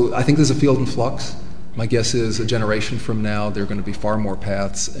 So I think there's a field in flux. My guess is a generation from now there are going to be far more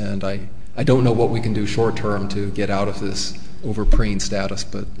paths, and I don't know what we can do short term to get out of this over-preen status,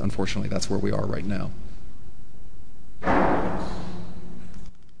 but unfortunately that's where we are right now.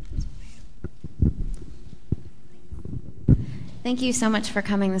 Thank you so much for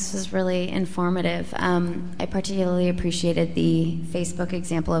coming. This was really informative. I particularly appreciated the Facebook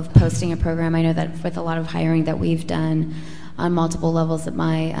example of posting a program. I know that with a lot of hiring that we've done on multiple levels at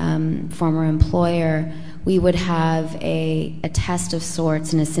my former employer, we would have a test of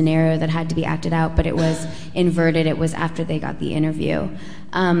sorts in a scenario that had to be acted out, but it was inverted. It was after they got the interview.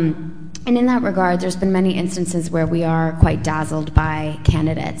 And in that regard, there's been many instances where we are quite dazzled by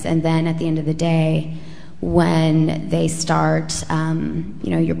candidates, and then at the end of the day, when they start,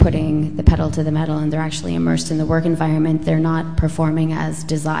 you're putting the pedal to the metal and they're actually immersed in the work environment, they're not performing as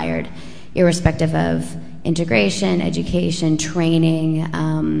desired, irrespective of integration, education, training,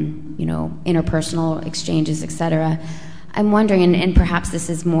 interpersonal exchanges, etc. I'm wondering, and perhaps this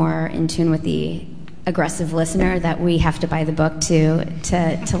is more in tune with the aggressive listener that we have to buy the book to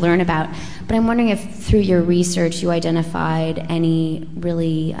learn about, but I'm wondering if through your research you identified any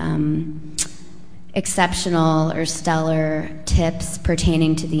really exceptional or stellar tips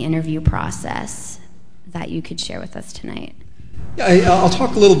pertaining to the interview process that you could share with us tonight. Yeah, I'll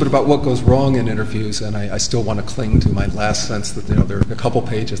talk a little bit about what goes wrong in interviews, and I still want to cling to my last sense that there are a couple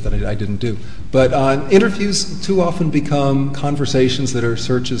pages that I didn't do. But interviews too often become conversations that are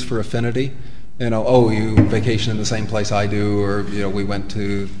searches for affinity. You vacation in the same place I do, or we went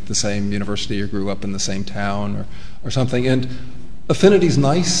to the same university or grew up in the same town, or something. And affinity's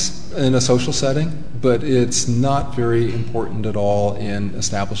nice in a social setting, but it's not very important at all in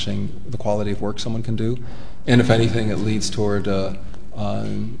establishing the quality of work someone can do. And if anything, it leads toward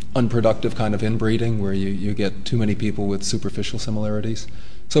unproductive kind of inbreeding where you get too many people with superficial similarities.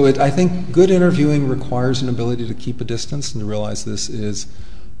 So I think good interviewing requires an ability to keep a distance and to realize this is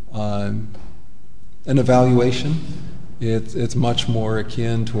an evaluation. It's much more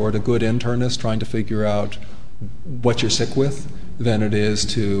akin toward a good internist trying to figure out what you're sick with than it is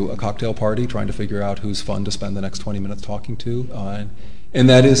to a cocktail party trying to figure out who's fun to spend the next 20 minutes talking to. And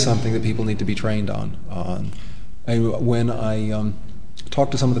that is something that people need to be trained on. When I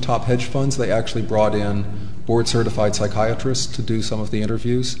talked to some of the top hedge funds, they actually brought in board-certified psychiatrists to do some of the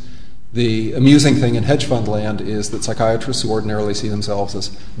interviews. The amusing thing in hedge fund land is that psychiatrists who ordinarily see themselves as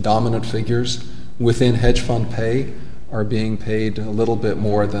dominant figures within hedge fund pay are being paid a little bit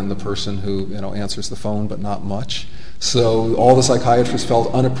more than the person who answers the phone, but not much. So all the psychiatrists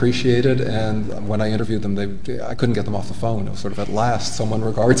felt unappreciated, and when I interviewed them, I couldn't get them off the phone. It was sort of, at last, someone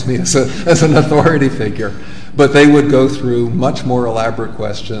regards me as an authority figure. But they would go through much more elaborate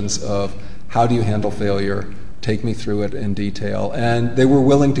questions of how do you handle failure, take me through it in detail, and they were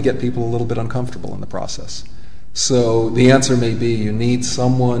willing to get people a little bit uncomfortable in the process. So the answer may be you need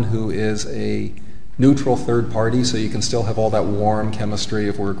someone who is a neutral third party, so you can still have all that warm chemistry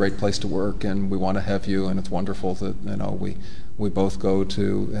of we're a great place to work and we want to have you and it's wonderful that we both go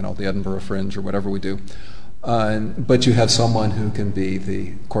to the Edinburgh Fringe or whatever we do. But you have someone who can be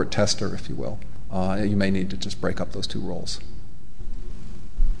the court tester, if you will. You may need to just break up those two roles.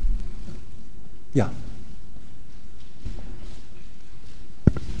 Yeah.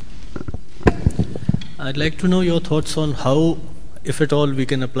 I'd like to know your thoughts on how, if at all, we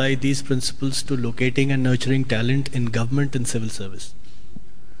can apply these principles to locating and nurturing talent in government and civil service.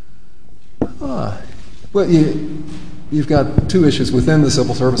 Well, you've got two issues within the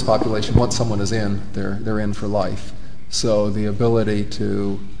civil service population. Once someone is in, they're in for life. So the ability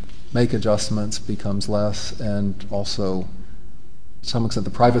to make adjustments becomes less, and also, to some extent,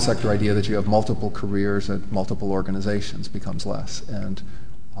 the private sector idea that you have multiple careers at multiple organizations becomes less. And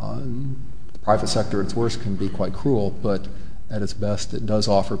the private sector, at its worst, can be quite cruel, but at its best, it does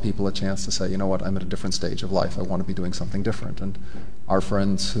offer people a chance to say, you know what, I'm at a different stage of life. I want to be doing something different. And our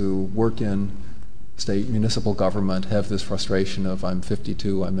friends who work in state municipal government have this frustration of, I'm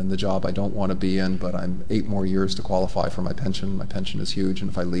 52, I'm in the job I don't want to be in, but I'm 8 more years to qualify for my pension is huge, and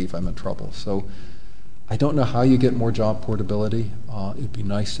if I leave, I'm in trouble. So I don't know how you get more job portability. It'd be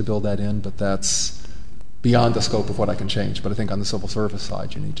nice to build that in, but that's beyond the scope of what I can change. But I think on the civil service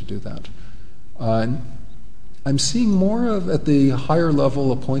side, you need to do that. I'm seeing more of, at the higher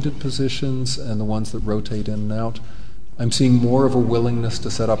level appointed positions and the ones that rotate in and out, I'm seeing more of a willingness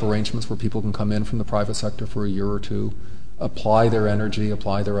to set up arrangements where people can come in from the private sector for a year or two, apply their energy,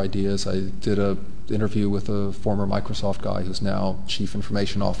 apply their ideas. I did an interview with a former Microsoft guy who's now Chief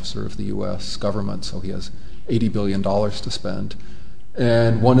Information Officer of the U.S. government, so he has $80 billion to spend.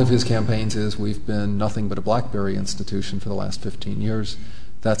 And one of his campaigns is, we've been nothing but a BlackBerry institution for the last 15 years.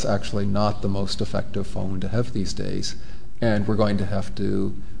 That's actually not the most effective phone to have these days, and we're going to have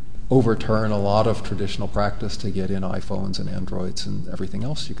to overturn a lot of traditional practice to get in iPhones and Androids and everything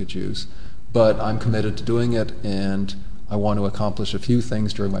else you could use. But I'm committed to doing it, and I want to accomplish a few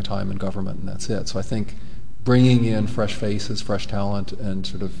things during my time in government, and that's it. So I think bringing in fresh faces, fresh talent, and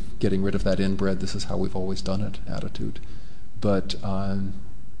sort of getting rid of that inbred, this is how we've always done it attitude. But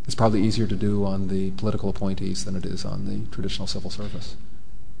it's probably easier to do on the political appointees than it is on the traditional civil service.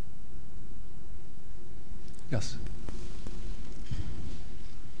 Yes?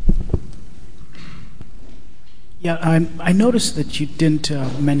 Yeah, I noticed that you didn't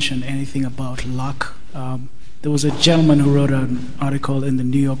mention anything about luck. There was a gentleman who wrote an article in the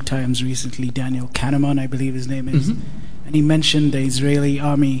New York Times recently, Daniel Kahneman, I believe his name is, and he mentioned the Israeli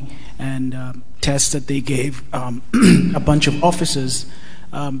army and tests that they gave a bunch of officers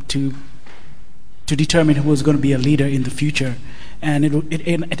to determine who was going to be a leader in the future. And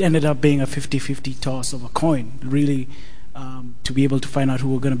it ended up being a 50-50 toss of a coin, really, to be able to find out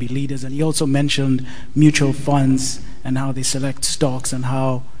who were going to be leaders. And he also mentioned mutual funds and how they select stocks and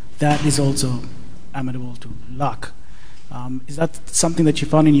how that is also amenable to luck. Is that something that you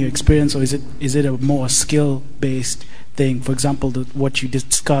found in your experience, or is it a more skill-based thing? For example, what you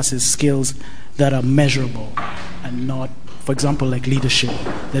discuss is skills that are measurable and not, for example, like leadership,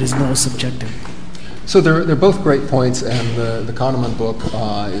 that is more subjective. So they're both great points, and the Kahneman book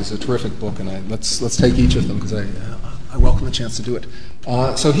is a terrific book, and let's take each of them because I welcome the chance to do it.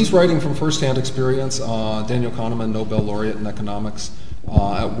 So he's writing from firsthand experience. Daniel Kahneman, Nobel laureate in economics,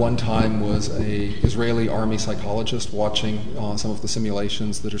 at one time was an Israeli army psychologist watching some of the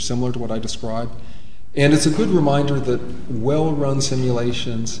simulations that are similar to what I described. And it's a good reminder that well-run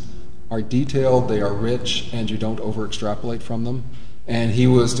simulations are detailed, they are rich, and you don't over-extrapolate from them. And he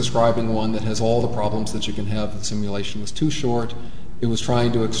was describing one that has all the problems that you can have. The simulation was too short. It was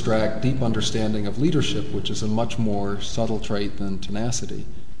trying to extract deep understanding of leadership, which is a much more subtle trait than tenacity.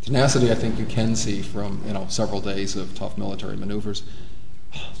 Tenacity, I think you can see from several days of tough military maneuvers.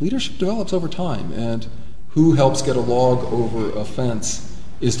 Leadership develops over time, and who helps get a log over a fence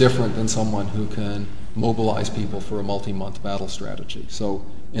is different than someone who can mobilize people for a multi-month battle strategy. So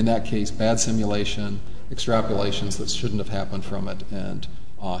in that case, bad simulation, extrapolations that shouldn't have happened from it, and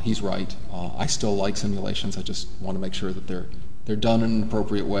he's right. I still like simulations. I just want to make sure that they're done in an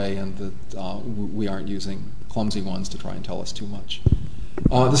appropriate way and that we aren't using clumsy ones to try and tell us too much.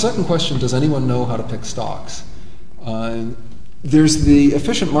 The second question, does anyone know how to pick stocks? There's the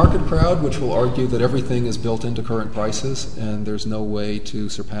efficient market crowd, which will argue that everything is built into current prices and there's no way to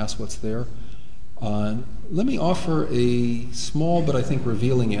surpass what's there. Let me offer a small but I think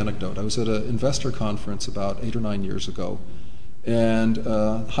revealing anecdote. I was at an investor conference about 8 or 9 years ago, and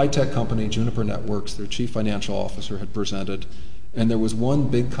a high-tech company, Juniper Networks, their chief financial officer had presented, and there was one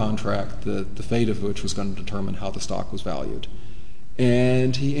big contract, the fate of which was going to determine how the stock was valued.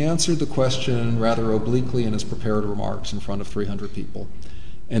 And he answered the question rather obliquely in his prepared remarks in front of 300 people.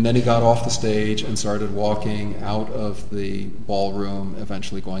 And then he got off the stage and started walking out of the ballroom,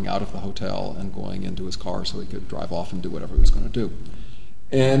 eventually going out of the hotel and going into his car so he could drive off and do whatever he was going to do.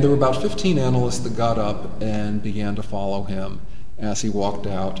 And there were about 15 analysts that got up and began to follow him as he walked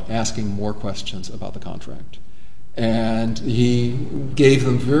out, asking more questions about the contract. And he gave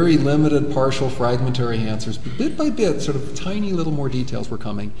them very limited, partial, fragmentary answers, but bit by bit, sort of tiny little more details were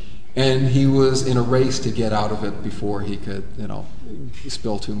coming. And he was in a race to get out of it before he could,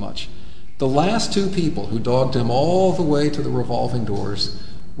 spill too much. The last two people who dogged him all the way to the revolving doors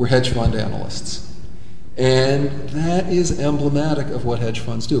were hedge fund analysts. And that is emblematic of what hedge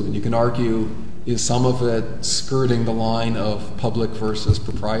funds do. And you can argue, is some of it skirting the line of public versus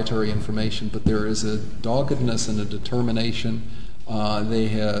proprietary information, but there is a doggedness and a determination. They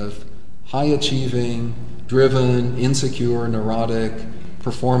have high-achieving, driven, insecure, neurotic,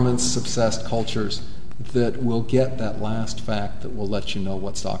 performance-obsessed cultures that will get that last fact that will let you know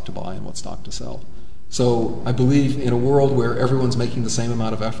what stock to buy and what stock to sell. So I believe in a world where everyone's making the same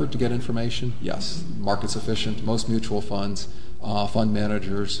amount of effort to get information, yes, market's efficient. Most mutual funds, fund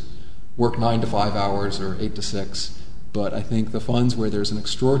managers work 9 to 5 hours or 8 to 6. But I think the funds where there's an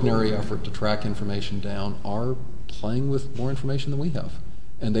extraordinary effort to track information down are playing with more information than we have,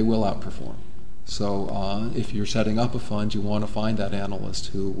 and they will outperform. So if you're setting up a fund, you want to find that analyst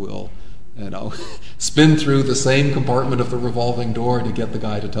who will, spin through the same compartment of the revolving door to get the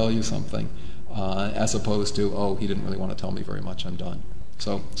guy to tell you something, as opposed to, oh, he didn't really want to tell me very much, I'm done.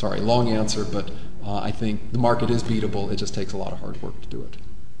 So, sorry, long answer, but I think the market is beatable. It just takes a lot of hard work to do it.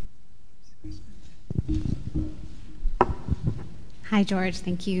 Hi, George.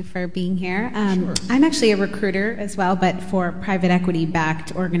 Thank you for being here. Sure. I'm actually a recruiter as well, but for private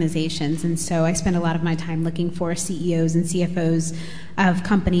equity-backed organizations. And so I spend a lot of my time looking for CEOs and CFOs of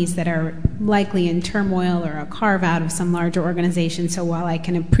companies that are likely in turmoil or a carve-out of some larger organization. So while I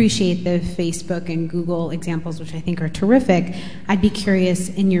can appreciate the Facebook and Google examples, which I think are terrific, I'd be curious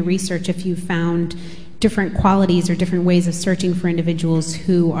in your research if you found different qualities or different ways of searching for individuals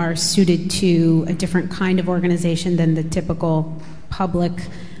who are suited to a different kind of organization than the typical public,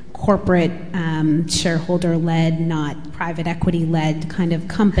 corporate, shareholder-led, not private equity-led kind of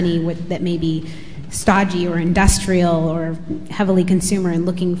company that may be stodgy or industrial or heavily consumer, and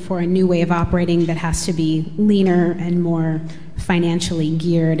looking for a new way of operating that has to be leaner and more financially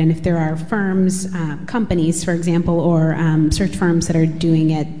geared. And if there are firms, companies, for example, or search firms that are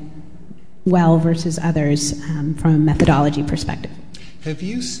doing it well versus others from a methodology perspective. Have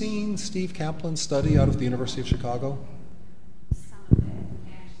you seen Steve Kaplan's study out of the University of Chicago?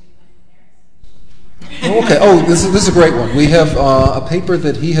 Oh, okay. Oh, this is a great one. We have a paper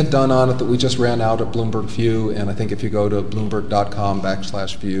that he had done on it that we just ran out at Bloomberg View, and I think if you go to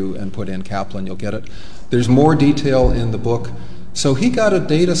bloomberg.com/view and put in Kaplan, you'll get it. There's more detail in the book. So he got a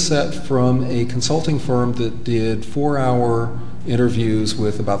data set from a consulting firm that did 4-hour interviews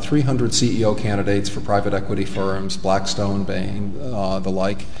with about 300 CEO candidates for private equity firms, Blackstone, Bain, the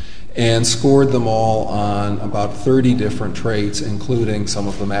like, and scored them all on about 30 different traits, including some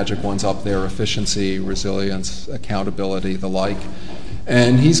of the magic ones up there: efficiency, resilience, accountability, the like.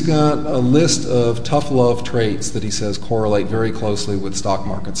 And he's got a list of tough love traits that he says correlate very closely with stock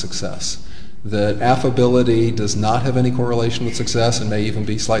market success. That affability does not have any correlation with success and may even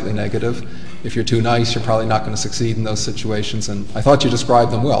be slightly negative. If you're too nice, you're probably not going to succeed in those situations. And I thought you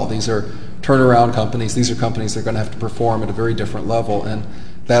described them well. These are turnaround companies. These are companies that are going to have to perform at a very different level. And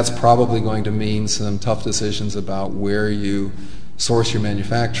that's probably going to mean some tough decisions about where you source your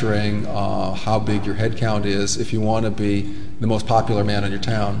manufacturing, how big your headcount is. If you want to be the most popular man in your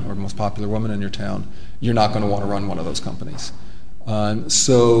town or the most popular woman in your town, you're not going to want to run one of those companies.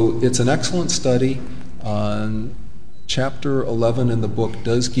 So it's an excellent study. Chapter 11 in the book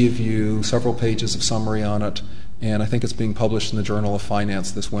does give you several pages of summary on it, and I think it's being published in the Journal of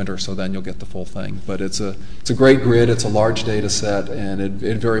Finance this winter, so then you'll get the full thing. But it's a great grid, it's a large data set, and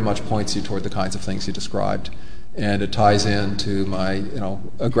it very much points you toward the kinds of things you described. And it ties into my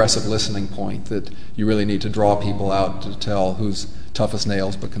aggressive listening point that you really need to draw people out to tell who's tough as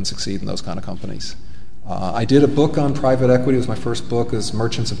nails but can succeed in those kind of companies. I did a book on private equity. It was my first book, is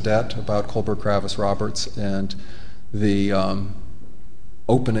Merchants of Debt, about Kohlberg Kravis Roberts, and the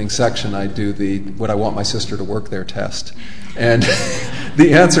opening section I do the would I want my sister to work there test. And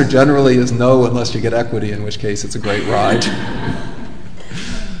the answer generally is no unless you get equity, in which case it's a great ride.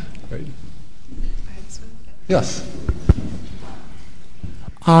 Right. Yes?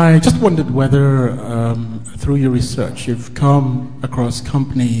 I just wondered whether through your research you've come across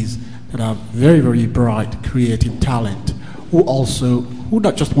companies that are very, very bright, creative talent who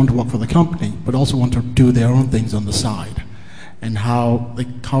not just want to work for the company, but also want to do their own things on the side, and how the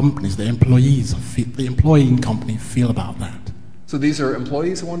companies, the employees, the employee company feel about that. So these are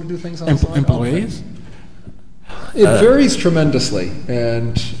employees who want to do things on the side? Employees? It varies tremendously,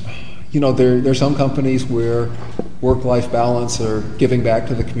 and there are some companies where work-life balance or giving back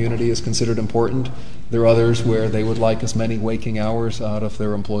to the community is considered important. There are others where they would like as many waking hours out of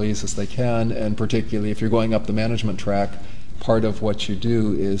their employees as they can, and particularly if you're going up the management track, part of what you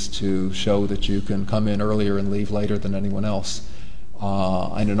do is to show that you can come in earlier and leave later than anyone else.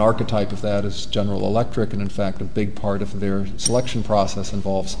 And an archetype of that is General Electric, and in fact a big part of their selection process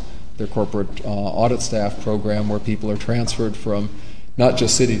involves their corporate audit staff program, where people are transferred from not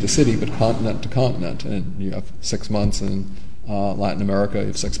just city to city, but continent to continent. And you have 6 months in Latin America, you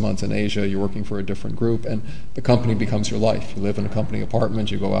have 6 months in Asia, you're working for a different group, and the company becomes your life. You live in a company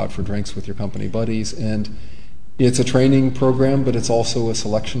apartment, you go out for drinks with your company buddies, and it's a training program, but it's also a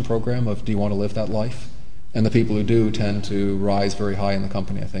selection program of, do you want to live that life? And the people who do tend to rise very high in the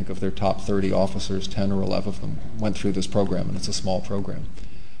company. I think of their top 30 officers, 10 or 11 of them went through this program, and it's a small program.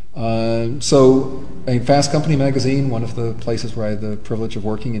 So Fast Company magazine, one of the places where I had the privilege of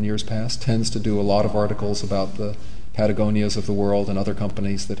working in years past, tends to do a lot of articles about the Patagonias of the world and other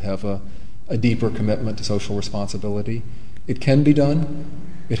companies that have a deeper commitment to social responsibility. It can be done.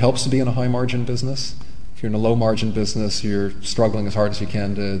 It helps to be in a high-margin business. If you're in a low-margin business, you're struggling as hard as you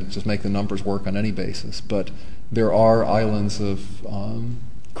can to just make the numbers work on any basis. But there are islands of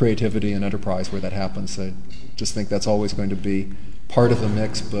creativity and enterprise where that happens. I just think that's always going to be part of the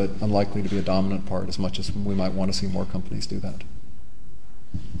mix, but unlikely to be a dominant part, as much as we might want to see more companies do that.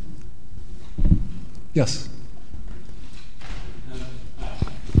 Yes?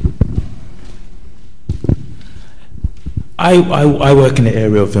 I work in the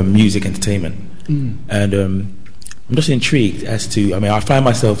area of music entertainment, and I'm just intrigued as to, I find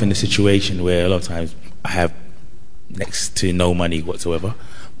myself in a situation where a lot of times I have next to no money whatsoever,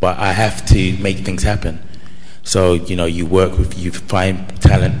 but I have to make things happen. So, you find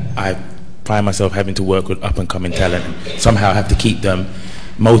talent. I find myself having to work with up-and-coming talent and somehow have to keep them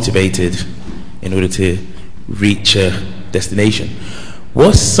motivated in order to reach a destination.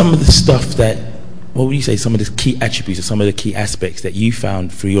 What's some of the stuff what would you say, some of the key attributes or some of the key aspects that you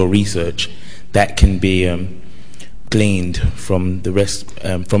found through your research that can be gleaned from the rest,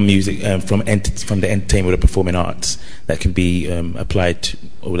 from music, from the entertainment or performing arts, that can be applied to,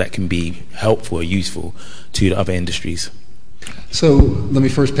 or that can be helpful or useful to the other industries? So let me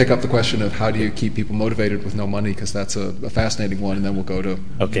first pick up the question of how do you keep people motivated with no money, because that's a fascinating one, and then we'll go to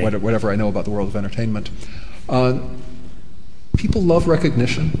whatever I know about the world of entertainment. People love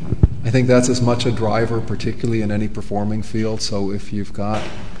recognition. I think that's as much a driver, particularly in any performing field. So if you've got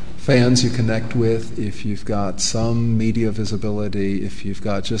fans you connect with, if you've got some media visibility, if you've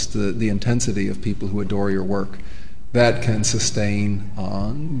got just the intensity of people who adore your work, that can sustain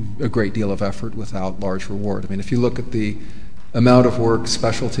a great deal of effort without large reward. If you look at the amount of work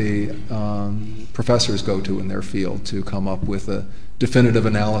specialty professors go to in their field to come up with a definitive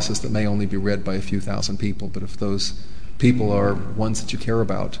analysis that may only be read by a few thousand people, but if those people are ones that you care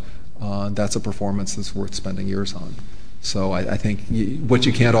about, that's a performance that's worth spending years on. So I think what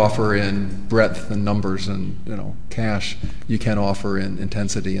you can't offer in breadth and numbers and cash, you can offer in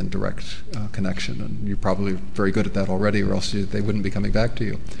intensity and direct connection, and you're probably very good at that already, or else they wouldn't be coming back to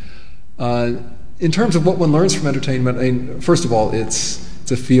you. In terms of what one learns from entertainment, first of all,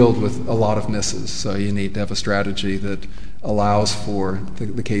 it's a field with a lot of misses, so you need to have a strategy that allows for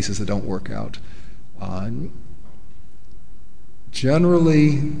the cases that don't work out.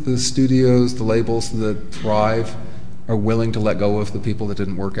 Generally, the studios, the labels that thrive are willing to let go of the people that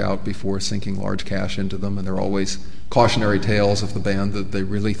didn't work out before sinking large cash into them, and there are always cautionary tales of the band that they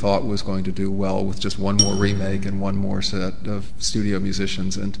really thought was going to do well with just one more remake and one more set of studio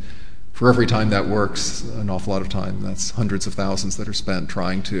musicians, and for every time that works, an awful lot of time, that's hundreds of thousands that are spent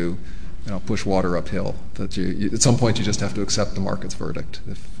trying to push water uphill. That at some point you just have to accept the market's verdict.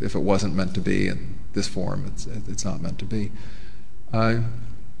 If it wasn't meant to be in this form, it's not meant to be. I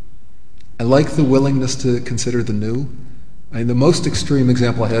like the willingness to consider the new. The most extreme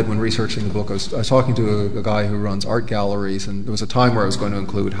example I had when researching the book, I was talking to a guy who runs art galleries, and there was a time where I was going to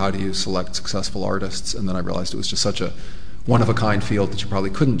include how do you select successful artists, and then I realized it was just such a one-of-a-kind field that you probably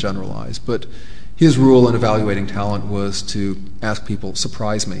couldn't generalize. But his rule in evaluating talent was to ask people,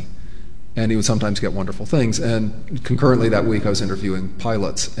 surprise me. And he would sometimes get wonderful things. And concurrently that week I was interviewing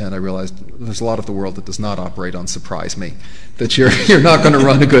pilots, and I realized there's a lot of the world that does not operate on surprise me. That you're not going to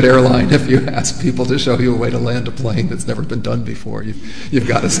run a good airline if you ask people to show you a way to land a plane that's never been done before. You've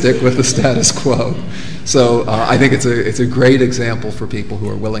got to stick with the status quo. So I think it's a great example for people who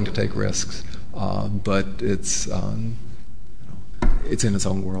are willing to take risks, but it's in its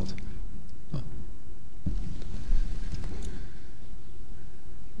own world.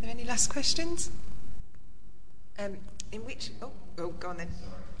 Any last questions? Go on then.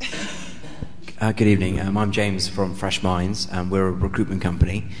 Good evening. I'm James from Fresh Minds. We're a recruitment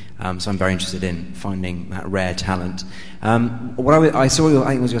company, so I'm very interested in finding that rare talent. I saw, I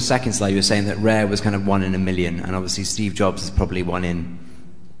think it was your second slide, you were saying that rare was kind of 1 in a million, and obviously Steve Jobs is probably 1 in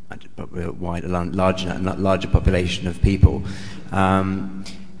a larger population of people.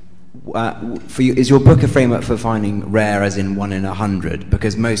 For you, is your book a framework for finding rare as in 1 in 100?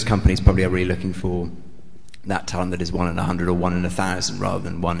 Because most companies probably are really looking for that talent that is 1 in 100 or 1 in 1,000 rather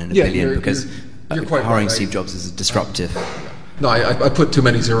than 1 in a billion, because you're quite hiring right. Steve Jobs is disruptive. No, I put too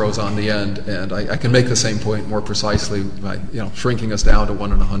many zeros on the end, and I can make the same point more precisely by shrinking us down to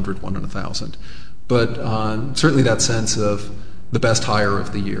 1 in 100, 1 in 1,000. But certainly that sense of the best hire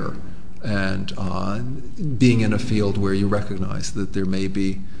of the year, and being in a field where you recognize that there may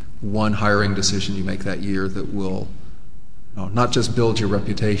be one hiring decision you make that year that will not just build your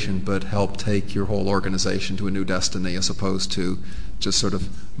reputation, but help take your whole organization to a new destiny, as opposed to just sort of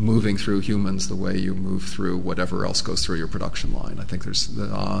moving through humans the way you move through whatever else goes through your production line. I think there's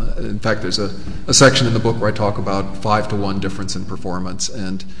a section in the book where I talk about 5-to-1 difference in performance,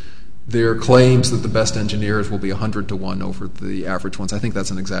 and there are claims that the best engineers will be 100-to-1 over the average ones. I think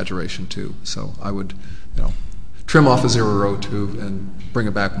that's an exaggeration too. So I would, trim off a 0 or 2 and bring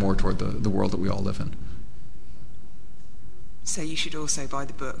it back more toward the world that we all live in. So you should also buy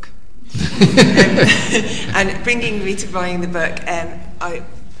the book. And bringing me to buying the book,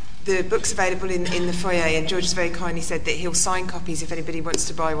 the book's available in the foyer, and George has very kindly said that he'll sign copies if anybody wants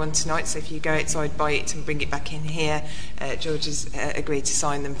to buy one tonight. So if you go outside, buy it and bring it back in here, George has agreed to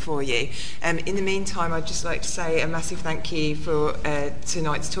sign them for you. In the meantime, I'd just like to say a massive thank you for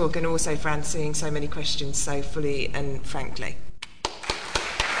tonight's talk, and also for answering so many questions so fully and frankly.